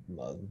in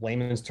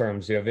layman's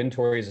terms,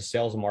 inventory is a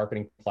sales and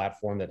marketing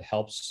platform that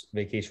helps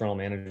vacation rental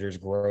managers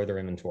grow their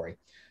inventory.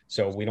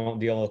 So we don't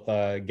deal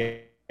with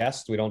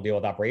guests, we don't deal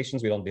with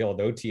operations, we don't deal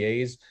with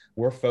OTAs.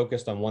 We're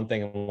focused on one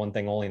thing and one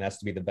thing only, and that's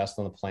to be the best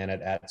on the planet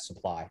at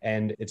supply.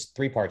 And it's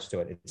three parts to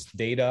it. It's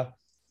data,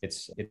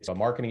 it's a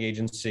marketing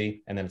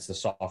agency, and then it's the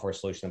software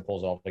solution that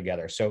pulls it all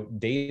together. So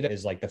data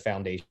is like the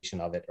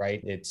foundation of it,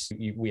 right?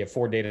 We have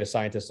 4 data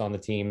scientists on the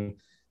team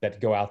that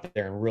go out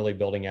there and really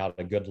building out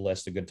a good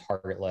list, a good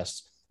target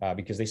list,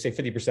 because they say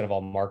 50% of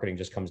all marketing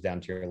just comes down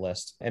to your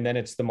list. And then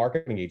it's the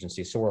marketing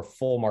agency. So we're a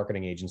full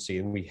marketing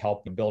agency. We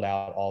help you build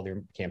out all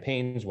your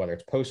campaigns, whether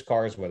it's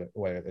postcards, whether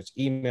it's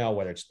email,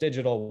 whether it's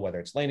digital,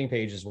 whether it's landing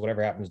pages,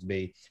 whatever it happens to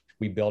be,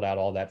 we build out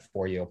all that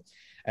for you.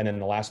 And then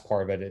the last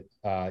part of it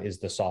is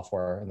the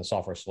software and the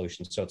software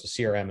solution. So it's a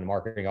CRM and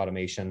marketing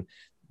automation,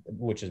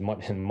 which is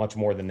much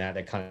more than that.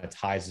 That kind of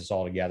ties this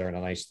all together in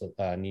a nice,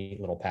 neat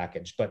little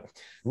package. But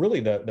really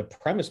the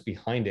premise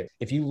behind it,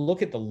 if you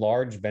look at the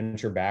large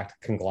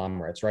venture-backed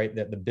conglomerates, right,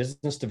 the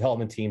business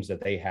development teams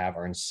that they have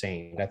are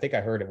insane. I think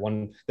I heard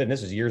then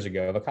this is years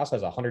ago, Vacasa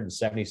has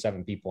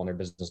 177 people in their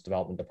business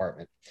development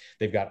department.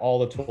 They've got all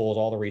the tools,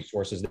 all the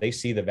resources. They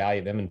see the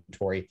value of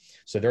inventory,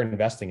 so they're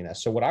investing in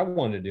this. So what I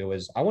wanted to do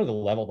is I wanted to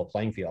level the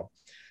playing field.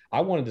 I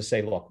wanted to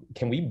say, look,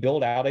 can we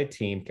build out a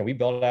team? Can we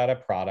build out a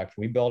product?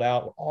 Can we build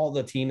out all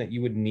the team that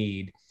you would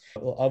need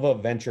of a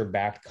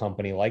venture-backed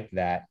company like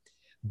that,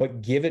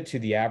 but give it to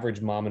the average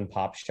mom and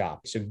pop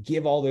shop? So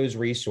give all those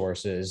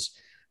resources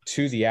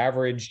to the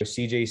average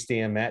CJ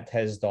Stam, Matt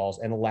Tesdals,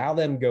 and allow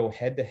them go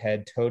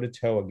head-to-head,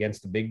 toe-to-toe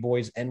against the big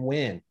boys and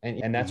win.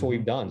 And that's what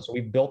we've done. So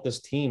we built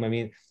this team. I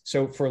mean,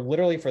 so for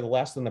the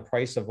less than the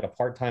price of a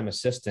part-time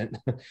assistant,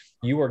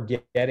 you are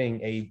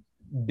getting a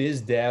biz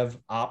dev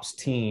ops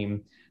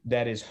team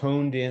that is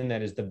honed in,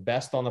 that is the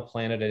best on the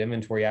planet at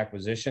inventory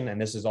acquisition. And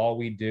this is all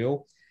we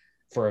do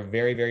for a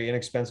very, very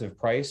inexpensive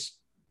price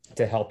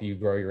to help you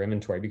grow your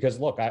inventory. Because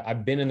look,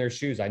 I've been in their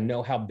shoes. I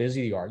know how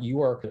busy you are. You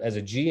are, as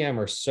a GM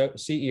or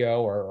CEO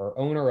or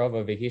owner of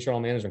a vacation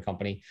rental management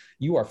company,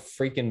 you are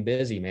freaking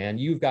busy, man.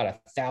 You've got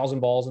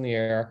 1,000 balls in the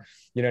air.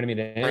 You know what I mean?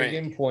 At any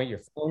given point,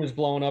 your phone is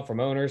blowing up from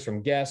owners,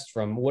 from guests,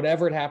 from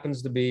whatever it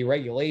happens to be,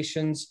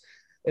 regulations.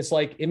 It's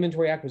like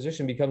inventory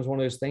acquisition becomes one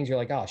of those things you're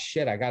like, oh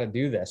shit, I got to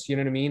do this. You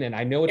know what I mean? And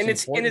I know it's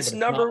important, but it's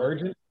not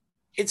urgent.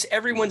 It's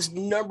everyone's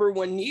number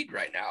one need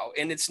right now.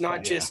 And it's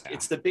not it's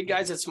the big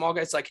guys and small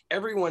guys. Like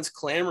everyone's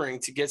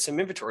clamoring to get some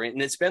inventory.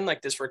 And it's been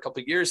like this for a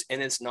couple of years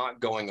and it's not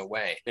going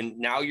away. And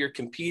now you're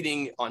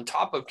competing on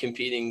top of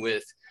competing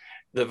with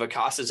the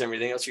Vacasas and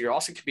everything else. You're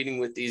also competing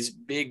with these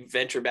big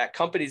venture-backed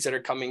companies that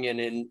are coming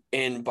in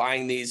and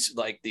buying these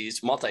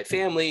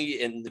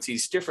multifamily and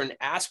these different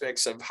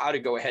aspects of how to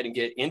go ahead and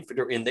get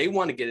inventory, and they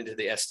want to get into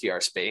the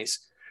STR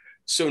space.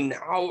 So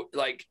now,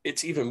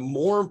 it's even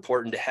more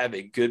important to have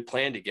a good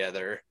plan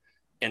together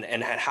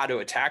and how to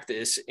attack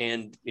this,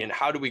 and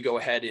how do we go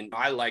ahead. And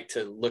I like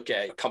to look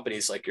at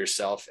companies like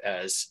yourself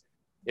as,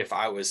 if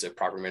I was a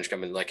property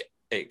management company,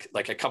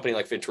 like a company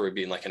like Ventura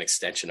being like an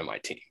extension of my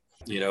team.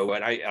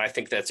 And I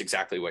think that's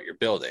exactly what you're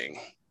building.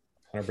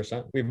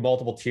 100%. We have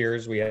multiple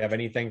tiers. We have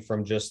anything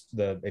from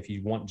if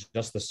you want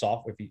just the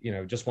software, if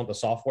you just want the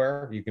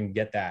software, you can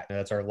get that.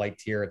 That's our light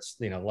tier. It's,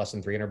 less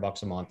than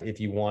 $300 a month. If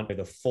you want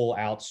the full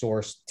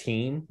outsourced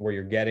team, where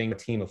you're getting a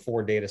team of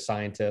 4 data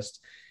scientists,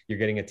 you're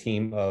getting a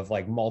team of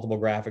multiple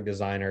graphic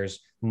designers,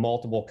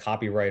 multiple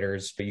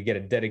copywriters, but you get a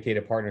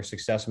dedicated partner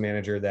success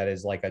manager that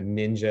is like a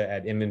ninja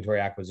at inventory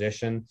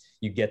acquisition.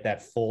 You get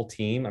that full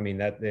team. I mean,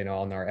 that,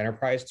 on our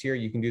enterprise tier,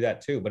 you can do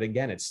that too. But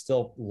again, it's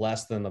still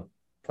less than the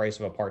price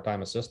of a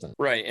part-time assistant.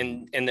 Right.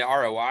 And the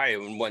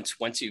ROI,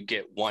 once you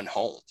get one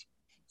home,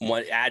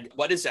 what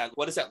does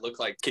that look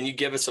like? Can you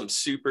give us some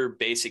super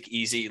basic,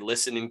 easy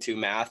listening to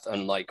math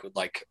on like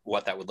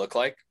what that would look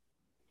like?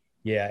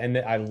 Yeah. And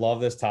I love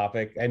this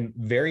topic, and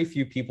very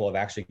few people have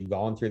actually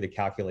gone through the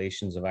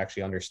calculations of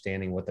actually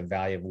understanding what the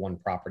value of one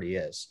property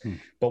is.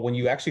 But when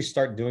you actually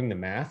start doing the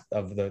math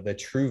of the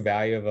true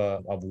value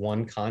of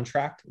one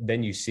contract,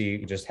 then you see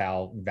just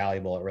how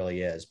valuable it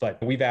really is. But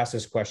we've asked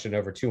this question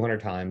over 200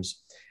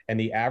 times. And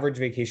the average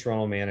vacation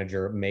rental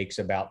manager makes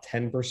about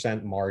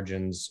 10%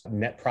 margins,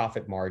 net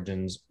profit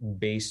margins,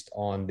 based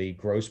on the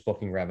gross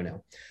booking revenue.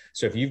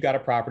 So if you've got a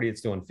property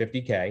that's doing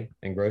 $50K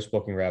in gross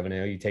booking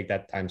revenue, you take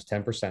that times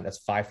 10%,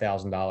 that's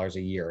 $5,000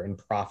 a year in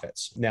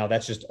profits. Now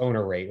that's just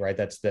owner rate, right?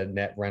 That's the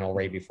net rental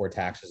rate before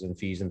taxes and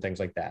fees and things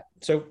like that.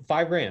 So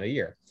 $5,000 a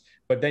year.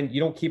 But then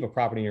you don't keep a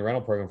property in your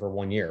rental program for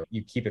 1 year.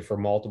 You keep it for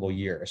multiple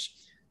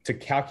years. To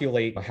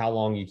calculate how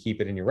long you keep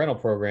it in your rental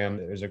program,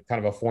 there's a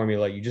kind of a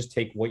formula. You just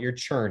take what your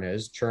churn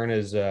is. Churn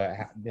is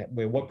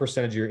what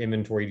percentage of your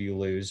inventory do you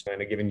lose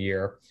in a given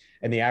year?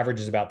 And the average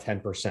is about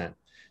 10%.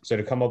 So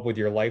to come up with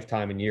your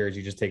lifetime in years,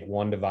 you just take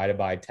 1 divided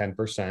by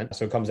 10%.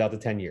 So it comes out to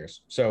 10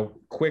 years. So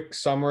quick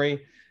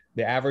summary,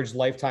 the average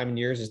lifetime in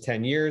years is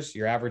 10 years.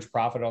 Your average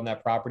profit on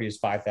that property is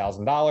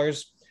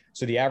 $5,000.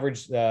 So the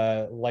average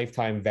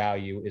lifetime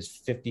value is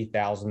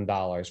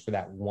 $50,000 for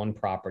that one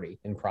property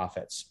in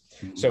profits.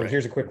 So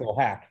here's a quick little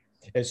hack.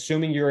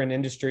 assuming you're in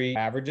industry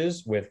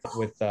averages with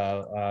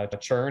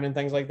churn and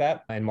things like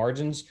that and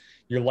margins,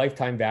 your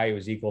lifetime value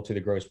is equal to the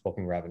gross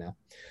booking revenue.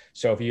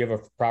 So if you have a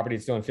property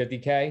that's doing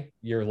 50K,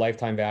 your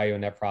lifetime value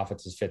and net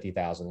profits is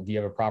 50,000. If you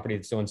have a property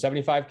that's doing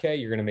 75K,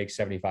 you're going to make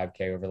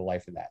 75K over the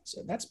life of that.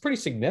 So that's pretty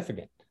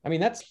significant. I mean,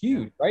 that's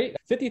huge, right?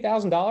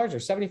 $50,000 or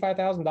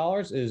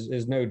 $75,000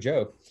 is no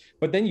joke.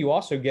 But then you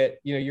also get,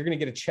 you're going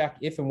to get a check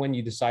if and when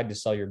you decide to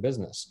sell your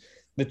business.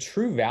 The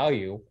true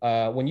value,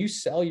 when you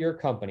sell your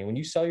company, when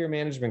you sell your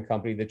management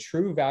company, the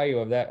true value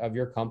of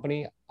your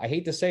company, I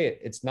hate to say it,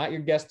 it's not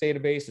your guest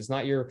database, it's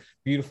not your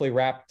beautifully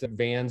wrapped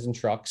vans and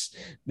trucks.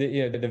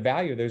 The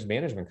value of those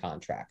management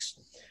contracts.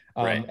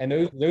 Right.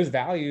 And those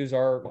values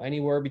are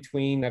anywhere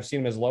between, I've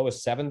seen them as low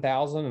as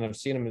 $7,000 and I've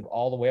seen them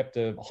all the way up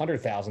to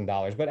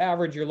 $100,000. But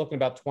average, you're looking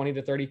about 20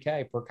 to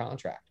 30K per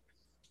contract.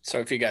 So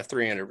if you got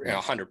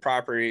 100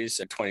 properties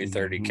at 20,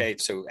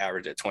 30K, so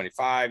average at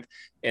 25.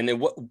 And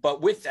then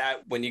but with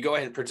that, when you go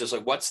ahead and purchase,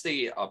 like what's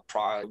the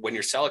when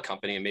you sell a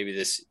company, and maybe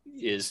this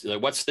is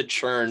like, what's the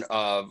churn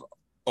of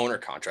owner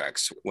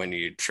contracts when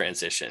you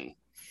transition?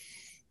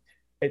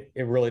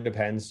 It really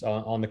depends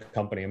on the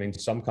company. I mean,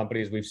 some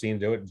companies we've seen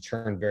do it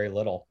churn very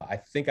little. I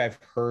think I've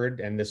heard,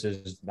 and this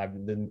has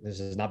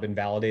not been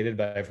validated,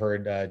 but I've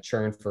heard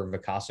churn for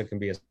Vacasa can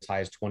be as high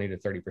as 20 to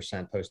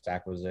 30%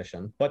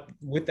 post-acquisition. But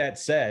with that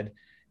said,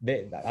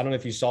 I don't know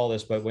if you saw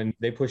this, but when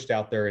they pushed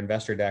out their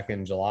investor deck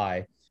in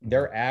July,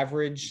 their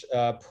average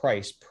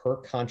price per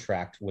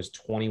contract was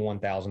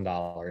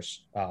 $21,000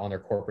 on their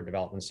corporate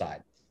development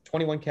side.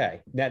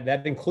 21K.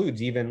 That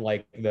includes even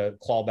like the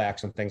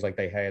clawbacks and things like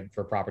they had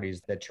for properties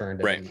that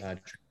churned right. and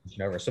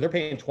over. So they're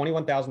paying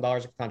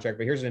 $21,000 a contract.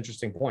 But here's an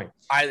interesting point.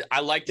 I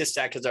like this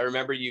stat because I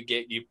remember you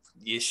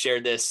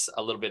shared this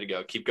a little bit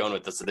ago. Keep going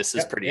with this. So this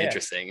is pretty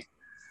interesting.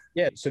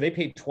 Yeah. So they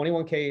paid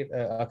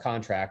 $21K a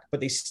contract, but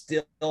they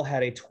still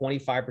had a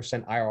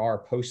 25%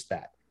 IRR post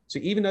that. So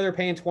even though they're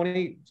paying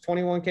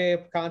 21K a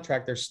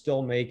contract, they're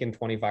still making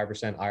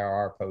 25%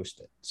 IRR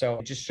post it. So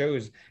it just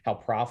shows how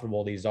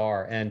profitable these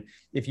are. And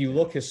if you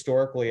look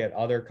historically at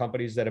other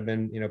companies that have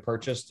been,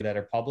 purchased that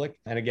are public,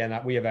 and again,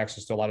 we have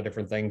access to a lot of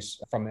different things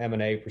from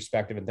M&A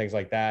perspective and things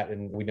like that.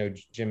 And we know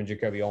Jim and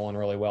Jacoby Olin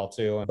really well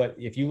too. But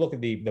if you look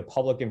at the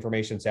public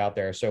information that's out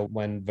there, so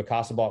when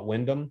Vacasa bought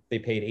Wyndham, they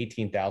paid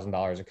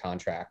 $18,000 a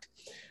contract.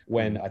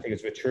 When I think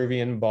it's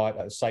Vitruvian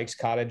bought Sykes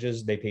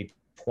Cottages, they paid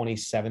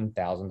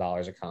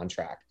 $27,000 a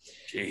contract.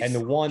 Jeez. And the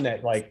one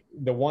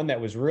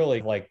that was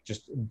really like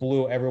just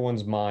blew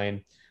everyone's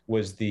mind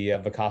was the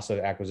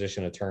Vacasa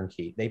acquisition of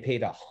Turnkey. They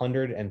paid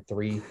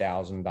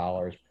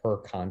 $103,000 per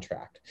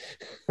contract.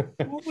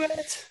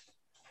 What?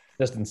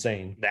 Just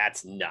insane.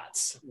 That's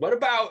nuts. What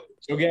about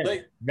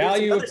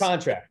value of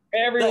contract?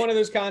 Every one of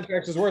those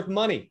contracts is worth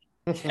money.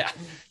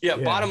 Yeah.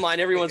 Bottom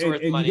line, everyone's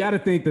worth money. You got to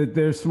think that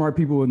there's smart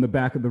people in the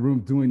back of the room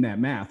doing that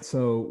math.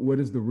 So what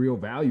is the real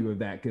value of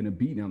that going to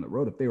be down the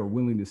road? If they were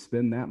willing to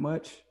spend that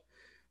much,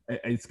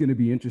 it's going to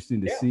be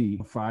interesting to see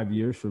 5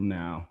 years from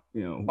now,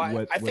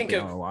 what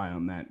the ROI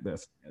on that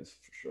is for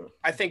sure.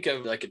 I think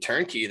of like a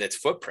Turnkey that's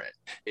footprint.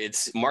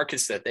 It's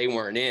markets that they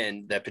weren't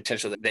in, that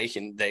potential that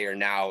they are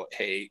now.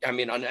 Hey, I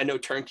mean, I know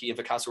Turnkey and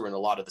Vacasa were in a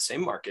lot of the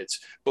same markets,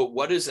 but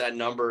what is that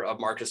number of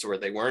markets where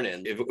they weren't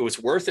in? If it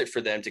was worth it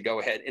for them to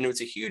go ahead, and it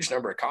was a huge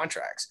number of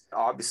contracts.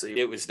 Obviously,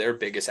 it was their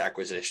biggest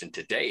acquisition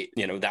to date.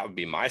 That would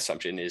be my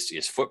assumption is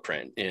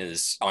footprint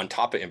is on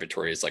top of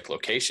inventory is like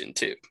location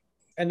too.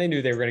 And they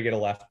knew they were going to get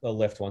a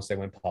lift once they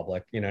went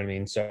public. You know what I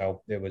mean?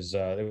 So it was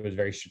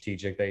very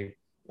strategic.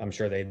 I'm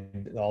sure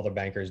all the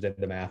bankers did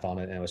the math on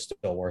it, and it was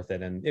still worth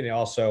it. And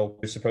also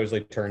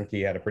supposedly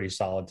Turnkey had a pretty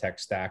solid tech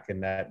stack,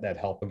 and that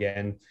helped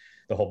again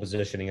the whole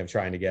positioning of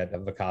trying to get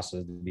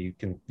Vacasa to be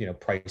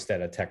priced at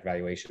a tech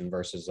valuation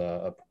versus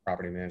a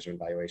property management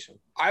valuation.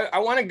 I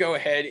want to go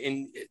ahead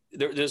and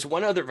there's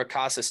one other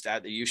Vacasa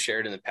stat that you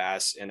shared in the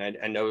past, and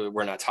I know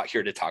we're not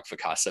here to talk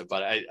Vacasa,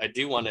 but I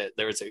do want to.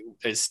 There was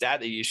a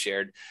stat that you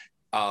shared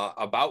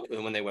about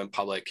when they went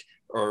public,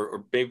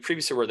 or maybe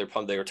previously where they're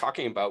public. They were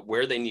talking about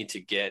where they need to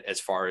get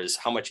as far as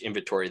how much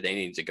inventory they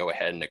need to go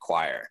ahead and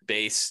acquire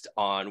based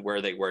on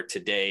where they were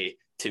today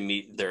to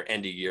meet their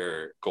end of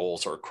year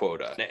goals or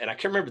quota. And I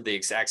can't remember the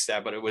exact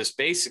stat, but it was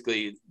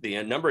basically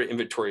the number of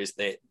inventories,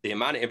 the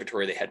amount of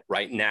inventory they had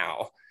right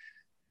now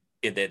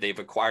that they've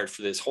acquired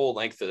for this whole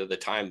length of the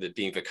time that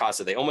being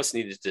Vacasa, they almost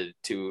needed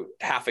to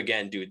half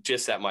again, do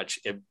just that much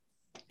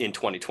in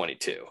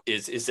 2022.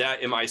 Is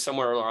that, am I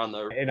somewhere around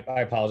the? And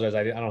I apologize.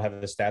 I don't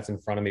have the stats in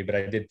front of me, but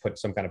I did put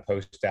some kind of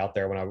post out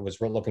there when I was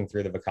looking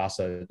through the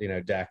Vacasa,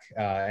 deck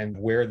and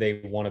where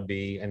they want to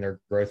be and their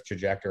growth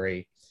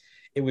trajectory.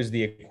 It was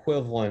the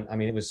equivalent. I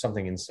mean, it was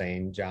something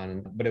insane,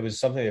 John, but it was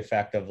something to the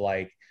effect of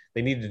like,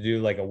 they needed to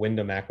do like a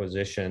Wyndham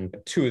acquisition,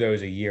 2 of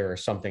those a year or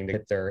something to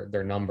hit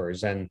their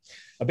numbers. And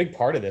a big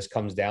part of this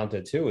comes down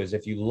to too, is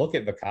if you look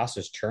at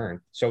Vacasa's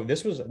churn. So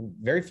this was,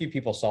 very few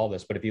people saw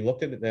this, but if you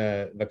looked at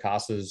the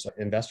Vacasa's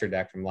investor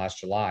deck from last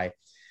July,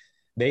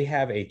 they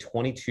have a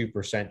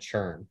 22%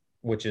 churn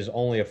which is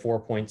only a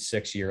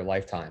 4.6-year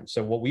lifetime.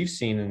 So what we've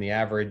seen in the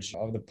average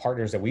of the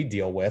partners that we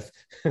deal with,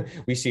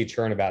 we see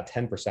churn about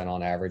 10%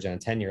 on average in a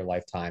 10-year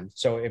lifetime.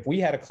 So if we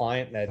had a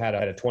client that had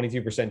a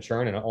 22%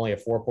 churn and only a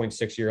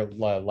 4.6-year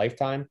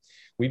lifetime,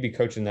 we'd be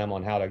coaching them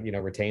on how to,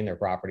 retain their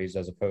properties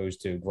as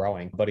opposed to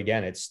growing. But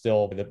again, it's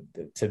still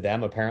to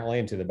them apparently,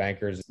 and to the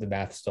bankers, the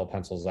math still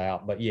pencils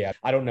out. But yeah,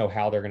 I don't know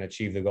how they're going to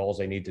achieve the goals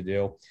they need to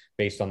do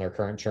based on their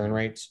current churn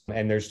rates.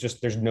 And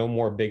there's no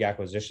more big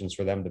acquisitions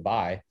for them to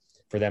buy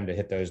for them to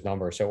hit those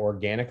numbers. So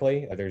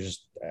organically,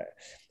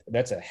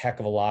 that's a heck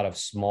of a lot of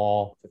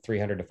small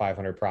 300 to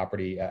 500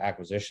 property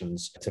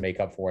acquisitions to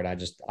make up for it.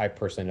 I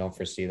personally don't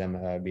foresee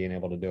them being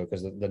able to do it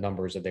because the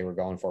numbers that they were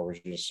going for were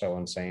just so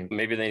insane.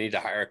 Maybe they need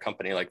to hire a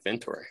company like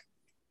Vintory.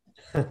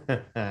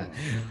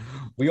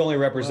 We only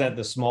represent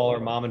the smaller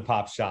mom and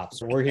pop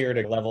shops. We're here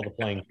to level the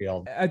playing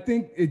field. I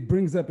think it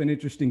brings up an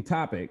interesting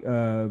topic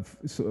of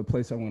a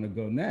place I want to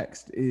go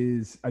next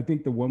is I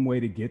think the one way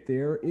to get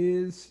there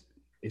is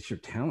it's your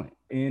talent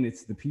and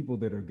it's the people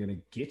that are going to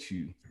get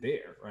you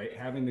there, right?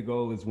 Having the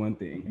goal is one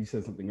thing. You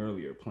said something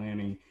earlier,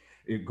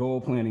 goal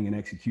planning and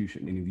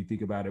execution. And if you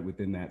think about it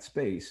within that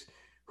space,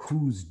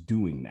 who's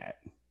doing that?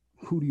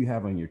 Who do you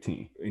have on your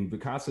team? And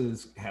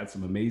Vicasa's had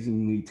some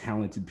amazingly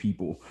talented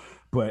people,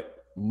 but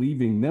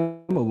leaving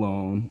them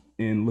alone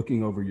and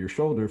looking over your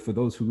shoulder, for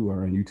those who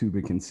are on YouTube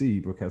and can see,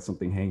 Brooke has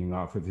something hanging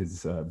off of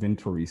his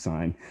Vintory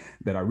sign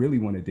that I really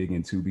want to dig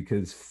into,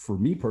 because for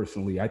me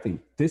personally, I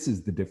think this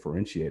is the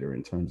differentiator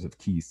in terms of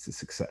keys to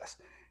success.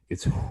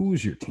 It's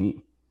who's your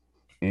team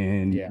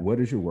and what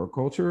is your work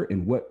culture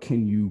and what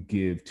can you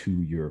give to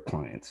your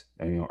clients?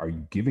 Are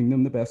you giving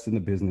them the best in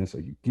the business?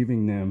 Are you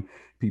giving them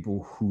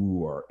people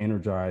who are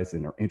energized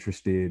and are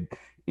interested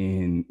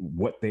in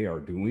what they are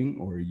doing,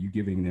 or are you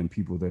giving them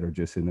people that are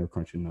just in there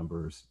crunching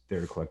numbers,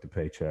 there to collect a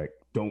paycheck,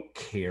 don't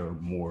care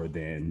more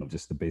than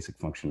just the basic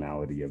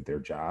functionality of their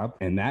job?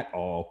 And that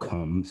all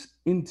comes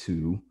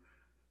into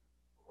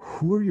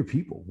who are your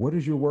people? What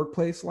is your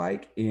workplace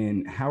like?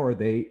 And how are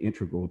they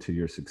integral to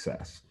your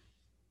success?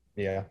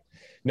 Yeah.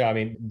 No, I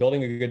mean,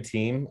 building a good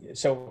team.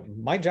 So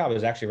my job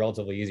is actually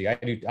relatively easy. I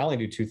only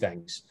do two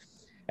things,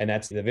 and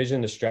that's the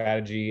vision, the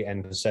strategy,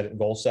 and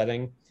goal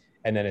setting.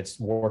 And then it's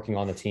working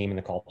on the team and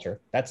the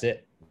culture. That's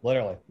it.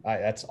 Literally.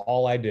 That's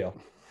all I do.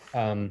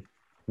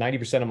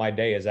 90% of my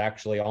day is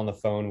actually on the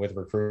phone with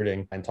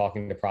recruiting and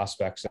talking to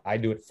prospects. I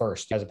do it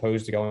first, as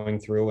opposed to going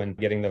through and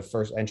getting the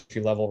first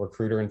entry level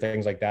recruiter and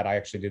things like that. I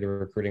actually do the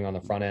recruiting on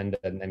the front end.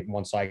 And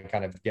once I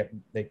kind of get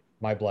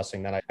my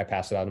blessing, then I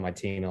pass it out to my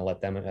team and I'll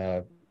let them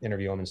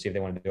interview them and see if they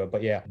want to do it.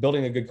 But yeah,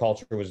 building a good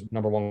culture was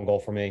number one goal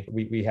for me.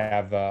 We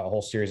have a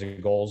whole series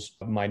of goals.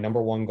 My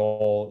number one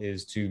goal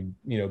is to,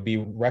 be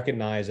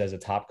recognized as a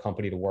top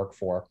company to work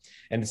for.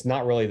 And it's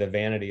not really the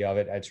vanity of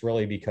it. It's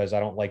really because I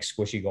don't like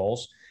squishy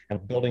goals.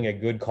 And building a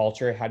good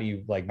culture, how do you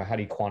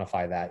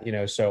quantify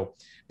that? So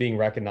being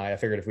recognized, I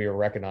figured if we were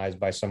recognized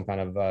by some kind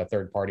of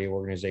third party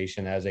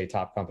organization as a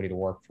top company to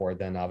work for,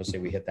 then obviously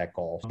we hit that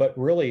goal. But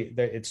really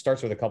it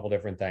starts with a couple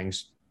different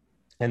things.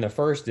 And the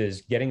first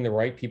is getting the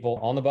right people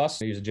on the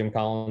bus. I use a Jim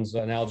Collins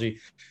analogy,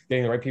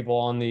 getting the right people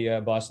on the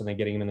bus and then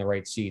getting them in the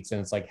right seats.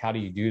 And it's like, how do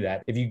you do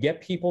that? If you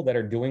get people that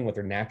are doing what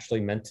they're naturally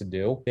meant to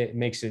do, it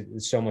makes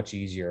it so much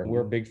easier.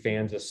 We're big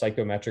fans of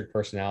psychometric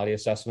personality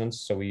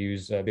assessments. So we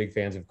use big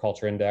fans of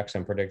culture index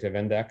and predictive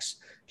index,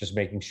 just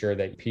making sure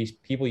that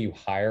people you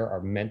hire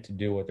are meant to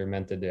do what they're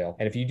meant to do.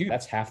 And if you do,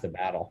 that's half the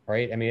battle,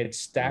 right? I mean, it's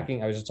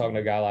stacking. I was just talking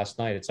to a guy last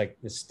night. It's like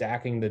it's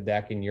stacking the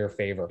deck in your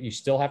favor. You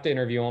still have to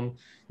interview them.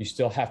 You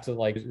still have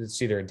to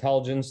see their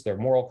intelligence, their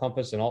moral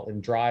compass,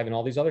 and drive, and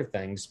all these other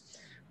things.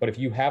 But if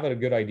you have a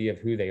good idea of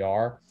who they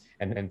are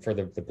and for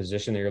the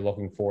position that you're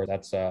looking for,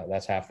 that's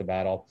half the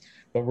battle.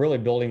 But really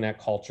building that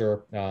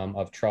culture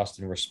of trust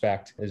and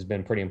respect has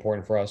been pretty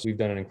important for us. We've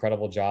done an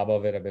incredible job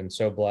of it. I've been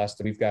so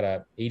blessed. We've got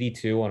a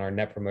 82 on our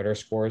net promoter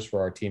scores for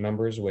our team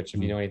members, which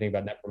if you know anything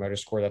about net promoter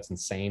score, that's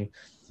insane.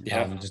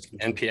 Yeah, just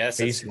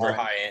NPS is super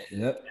high.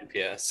 Yep.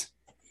 NPS.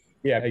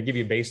 Yeah, I give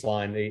you a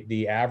baseline.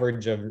 The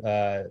average of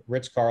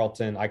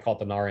Ritz-Carlton, I call it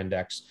the NAR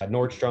index.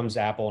 Nordstrom's,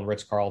 Apple, and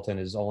Ritz-Carlton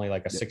is only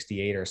like a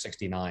 68 or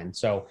 69.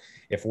 So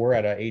if we're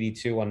at an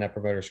 82 on Net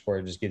Promoter Score,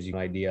 it just gives you an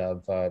idea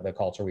of the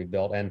culture we've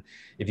built. And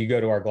if you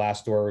go to our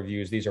Glassdoor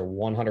reviews, these are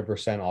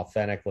 100%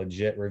 authentic,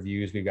 legit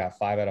reviews. We've got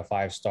 5 out of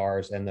 5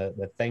 stars. And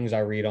the things I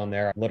read on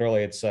there,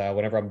 literally it's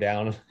whenever I'm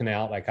down and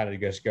out, I kind of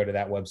just go to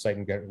that website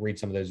and read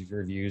some of those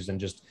reviews and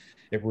just,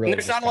 it really. And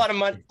there's not a lot of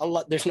money.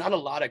 There's not a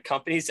lot of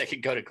companies that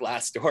could go to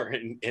Glassdoor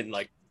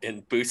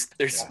and boost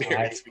their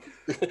spirits.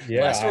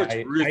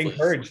 I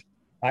encourage.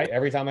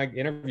 Every time I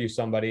interview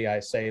somebody, I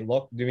say,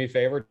 look, do me a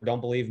favor.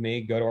 Don't believe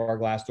me. Go to our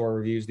Glassdoor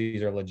reviews.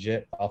 These are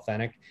legit,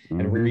 authentic,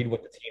 and read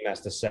what the team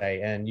has to say.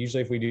 And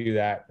usually if we do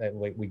that,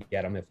 we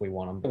get them if we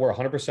want them. We're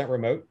 100%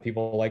 remote.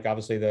 People like,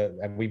 obviously,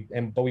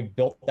 but we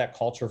built that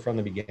culture from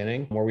the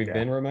beginning where we've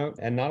been remote.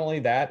 And not only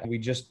that,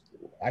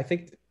 I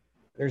think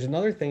there's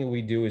another thing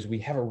we do is we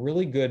have a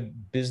really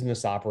good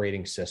business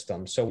operating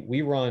system. So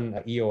we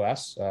run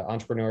EOS,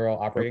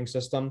 Entrepreneurial Operating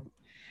System.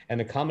 And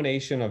the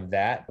combination of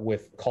that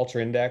with culture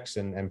index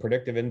and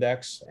predictive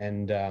index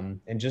and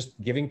just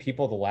giving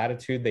people the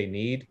latitude they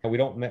need. We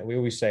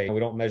always say we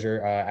don't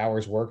measure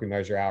hours work, we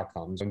measure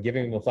outcomes. And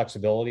giving them the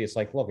flexibility, it's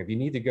like, look, if you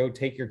need to go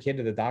take your kid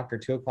to the doctor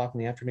 2:00 in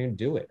the afternoon,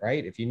 do it,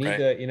 right? If you need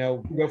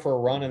to, go for a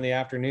run in the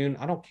afternoon,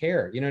 I don't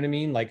care. You know what I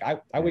mean? Like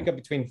I wake up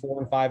between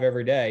 4 and 5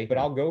 every day, but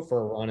I'll go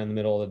for a run in the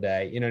middle of the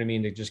day, you know what I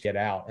mean, to just get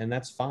out. And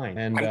that's fine.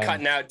 And I'm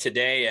cutting out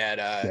today at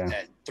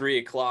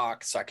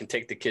 3:00 so I can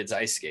take the kids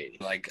ice skating.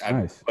 Like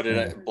I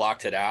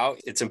blocked it out.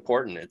 It's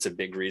important. It's a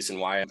big reason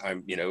why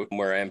I'm,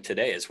 where I am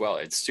today as well.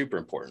 It's super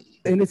important.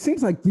 And it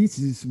seems like this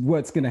is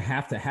what's going to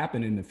have to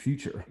happen in the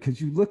future,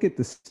 because you look at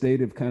the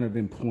state of kind of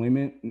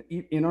employment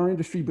in our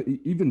industry, but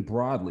even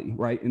broadly,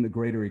 right, in the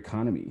greater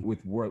economy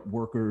with what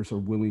workers are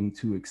willing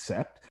to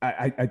accept.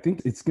 I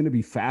think it's going to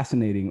be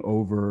fascinating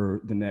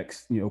over the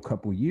next,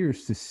 couple of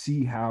years to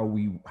see how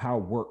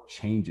work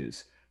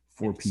changes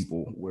for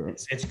people. Where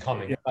it's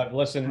coming. I've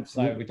listened,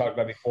 we talked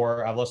about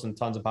before, I've listened to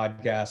tons of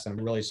podcasts and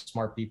really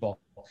smart people.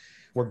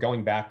 We're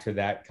going back to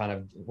that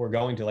we're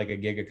going to like a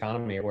gig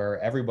economy where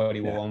everybody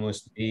will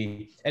almost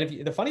be.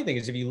 And the funny thing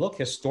is, if you look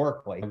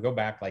historically, go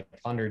back like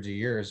hundreds of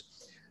years,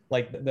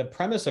 like the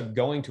premise of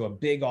going to a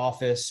big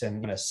office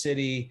and in a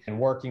city and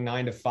working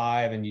 9 to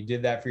 5, and you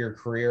did that for your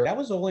career, that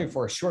was only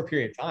for a short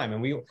period of time.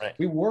 And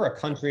we were a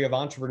country of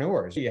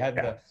entrepreneurs. You had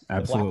the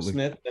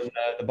blacksmith and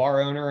the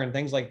bar owner and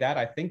things like that.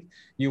 I think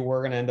you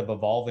were going to end up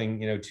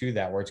evolving, to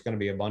that, where it's going to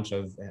be a bunch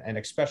of, and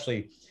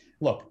especially,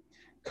 look,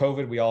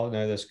 COVID, we all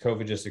know this,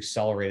 COVID just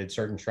accelerated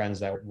certain trends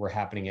that were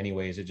happening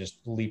anyways. It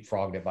just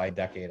leapfrogged it by a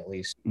decade at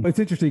least. It's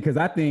interesting because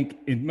I think,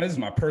 this is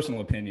my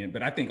personal opinion,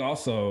 but I think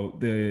also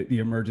the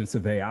emergence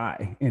of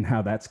AI and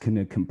how that's going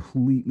to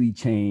completely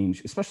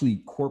change,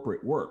 especially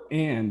corporate work,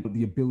 and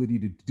the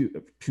ability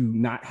to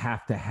not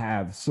have to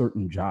have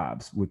certain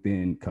jobs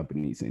within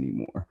companies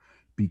anymore,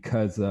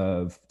 because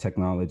of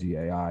technology,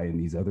 AI, and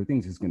these other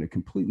things, is going to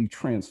completely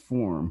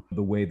transform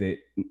the way that,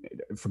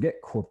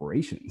 forget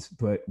corporations,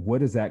 but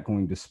what is that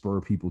going to spur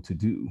people to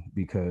do?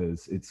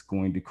 Because it's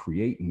going to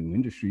create new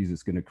industries.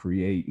 It's going to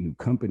create new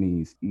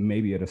companies,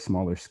 maybe at a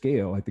smaller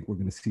scale. I think we're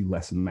going to see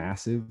less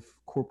massive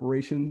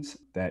corporations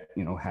that,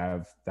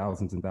 have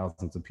thousands and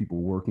thousands of people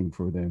working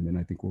for them. And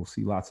I think we'll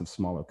see lots of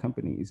smaller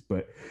companies,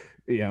 but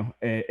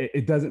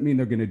it doesn't mean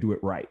they're going to do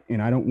it right.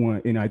 And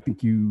I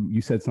think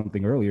you said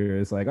something earlier.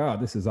 It's like, oh,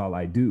 this is all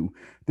I do.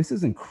 This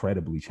is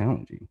incredibly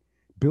challenging.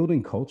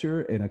 Building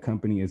culture in a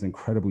company is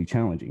incredibly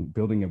challenging.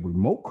 Building a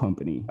remote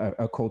company,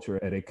 a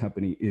culture at a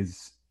company,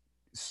 is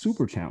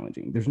super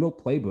challenging. There's no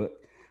playbook,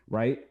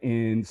 right?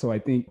 And so I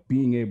think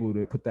being able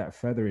to put that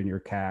feather in your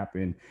cap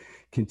and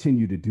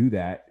continue to do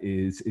that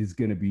is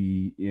going to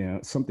be,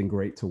 something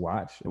great to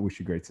watch. I wish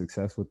you great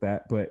success with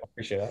that. But I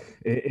appreciate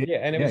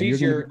that. And it was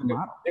easier.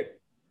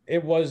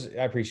 It was,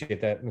 I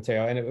appreciate that,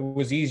 Matteo. And it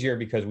was easier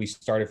because we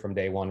started from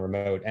day one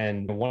remote.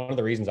 And one of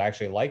the reasons I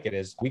actually like it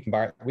is we can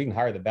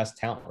hire the best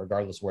talent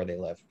regardless of where they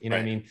live. You know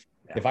what I mean?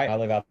 If I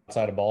live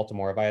outside of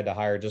Baltimore, if I had to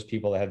hire just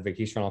people that had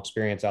vacation rental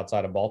experience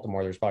outside of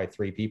Baltimore, there's probably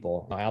 3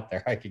 people out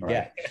there I could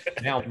get.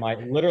 Now, my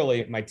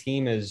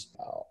team is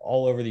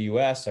all over the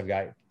US. I've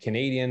got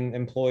Canadian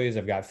employees.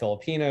 I've got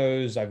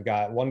Filipinos. I've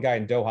got one guy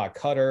in Doha,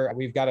 Qatar.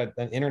 We've got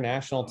an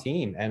international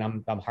team, and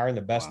I'm hiring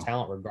the best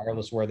talent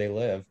regardless where they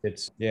live.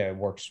 It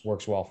works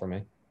well for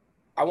me.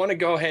 I want to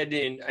go ahead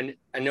and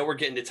I know we're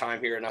getting to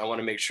time here, and I want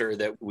to make sure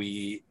that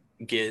we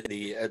get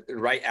the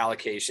right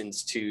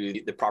allocations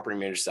to the property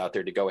managers out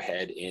there to go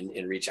ahead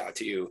and reach out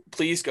to you.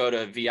 Please go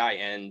to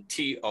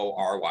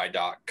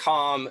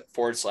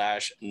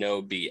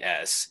vintory.com/no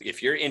BS.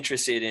 If you're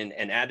interested in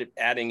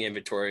adding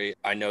inventory,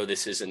 I know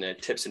this isn't a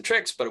tips and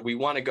tricks, but we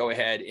want to go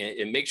ahead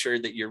and make sure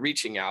that you're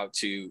reaching out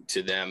to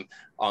them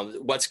on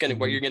what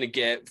you're going to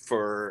get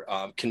for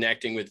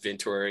connecting with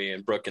Vintory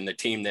and Brooke and the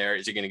team there.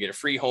 Is you're going to get a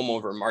free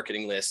homeowner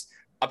marketing list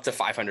up to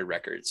 500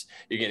 records.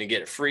 You're going to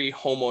get a free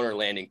homeowner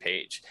landing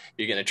page.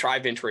 You're going to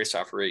try Vintory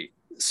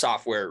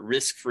software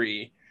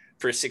risk-free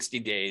for 60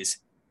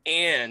 days.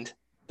 And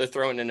they're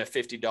throwing in a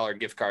 $50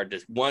 gift card to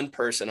one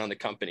person on the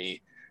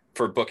company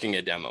for booking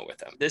a demo with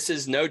them. This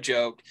is no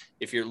joke.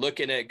 If you're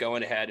looking at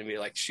going ahead and be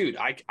like, shoot,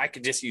 I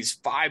could just use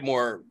 5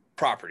 more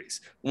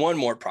properties, 1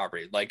 more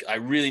property. Like I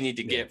really need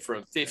to get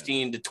from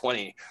 15 to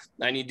 20.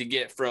 I need to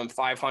get from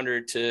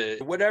 500 to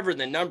whatever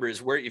the number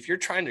is, where if you're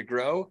trying to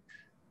grow,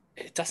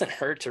 it doesn't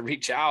hurt to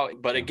reach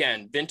out. But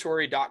again,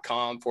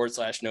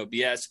 vintory.com/no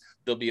BS.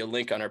 There'll be a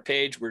link on our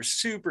page. We're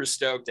super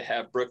stoked to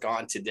have Brooke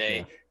on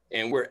today.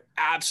 And we're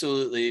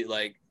absolutely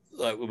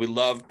we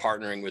love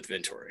partnering with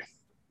Vintory.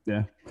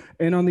 Yeah.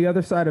 And on the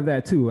other side of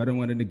that too, I don't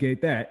want to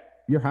negate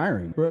that. You're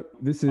hiring, Brooke.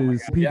 This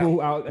is people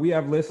out. We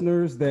have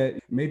listeners that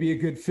may be a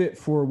good fit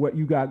for what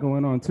you got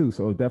going on too.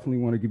 So definitely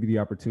want to give you the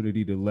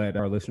opportunity to let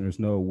our listeners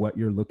know what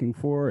you're looking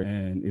for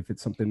and if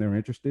it's something they're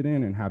interested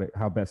in, and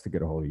how best to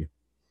get a hold of you.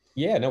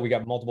 Yeah, no, we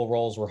got multiple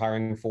roles we're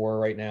hiring for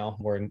right now.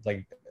 We're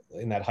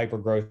in that hyper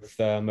growth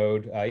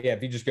mode,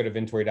 if you just go to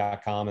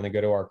Vintory.com and then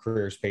go to our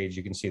careers page,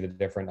 you can see the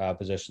different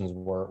positions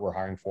we're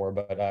hiring for.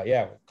 But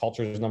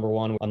culture is number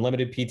one.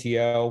 Unlimited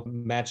PTO,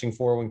 matching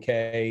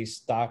 401k,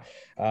 stock,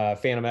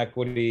 phantom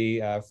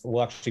equity.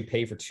 We'll actually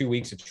pay for 2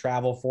 weeks of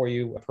travel for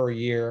you per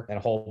year, and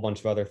a whole bunch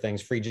of other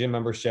things. Free gym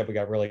membership. We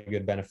got really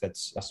good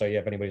benefits. So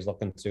if anybody's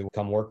looking to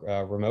come work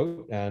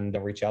remote, and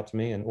reach out to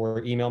me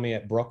or email me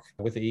at Brooke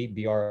with the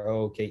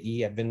Broke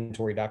at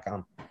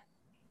Vintory.com.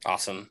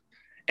 Awesome.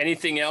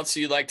 Anything else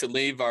you'd like to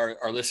leave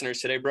our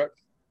listeners today, Brooke?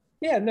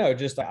 Yeah, no,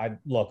 just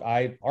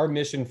our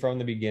mission from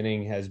the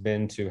beginning has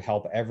been to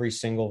help every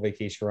single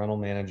vacation rental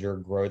manager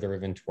grow their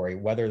inventory,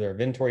 whether they're a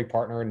Vintory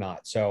partner or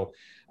not. So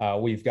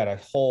we've got a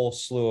whole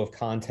slew of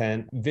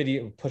content,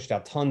 pushed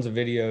out tons of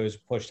videos,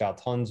 pushed out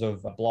tons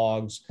of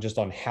blogs just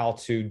on how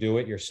to do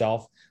it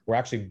yourself. We're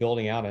actually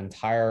building out an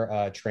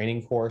entire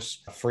training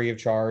course free of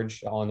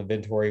charge on the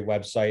Vintory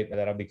website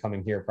that'll be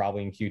coming here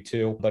probably in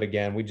Q2. But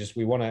again,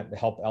 we want to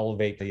help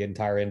elevate the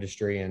entire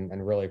industry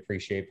and really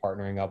appreciate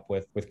partnering up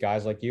with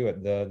guys like you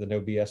at the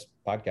No BS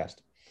podcast.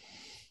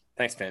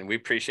 Thanks, man. We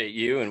appreciate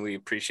you and we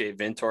appreciate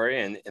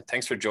Vintory, and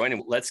thanks for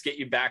joining. Let's get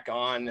you back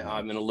on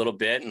in a little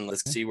bit, and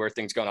let's see where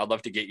things go. I'd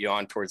love to get you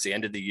on towards the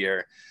end of the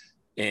year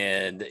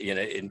and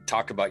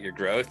talk about your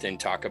growth and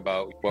talk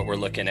about what we're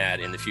looking at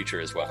in the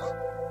future as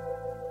well.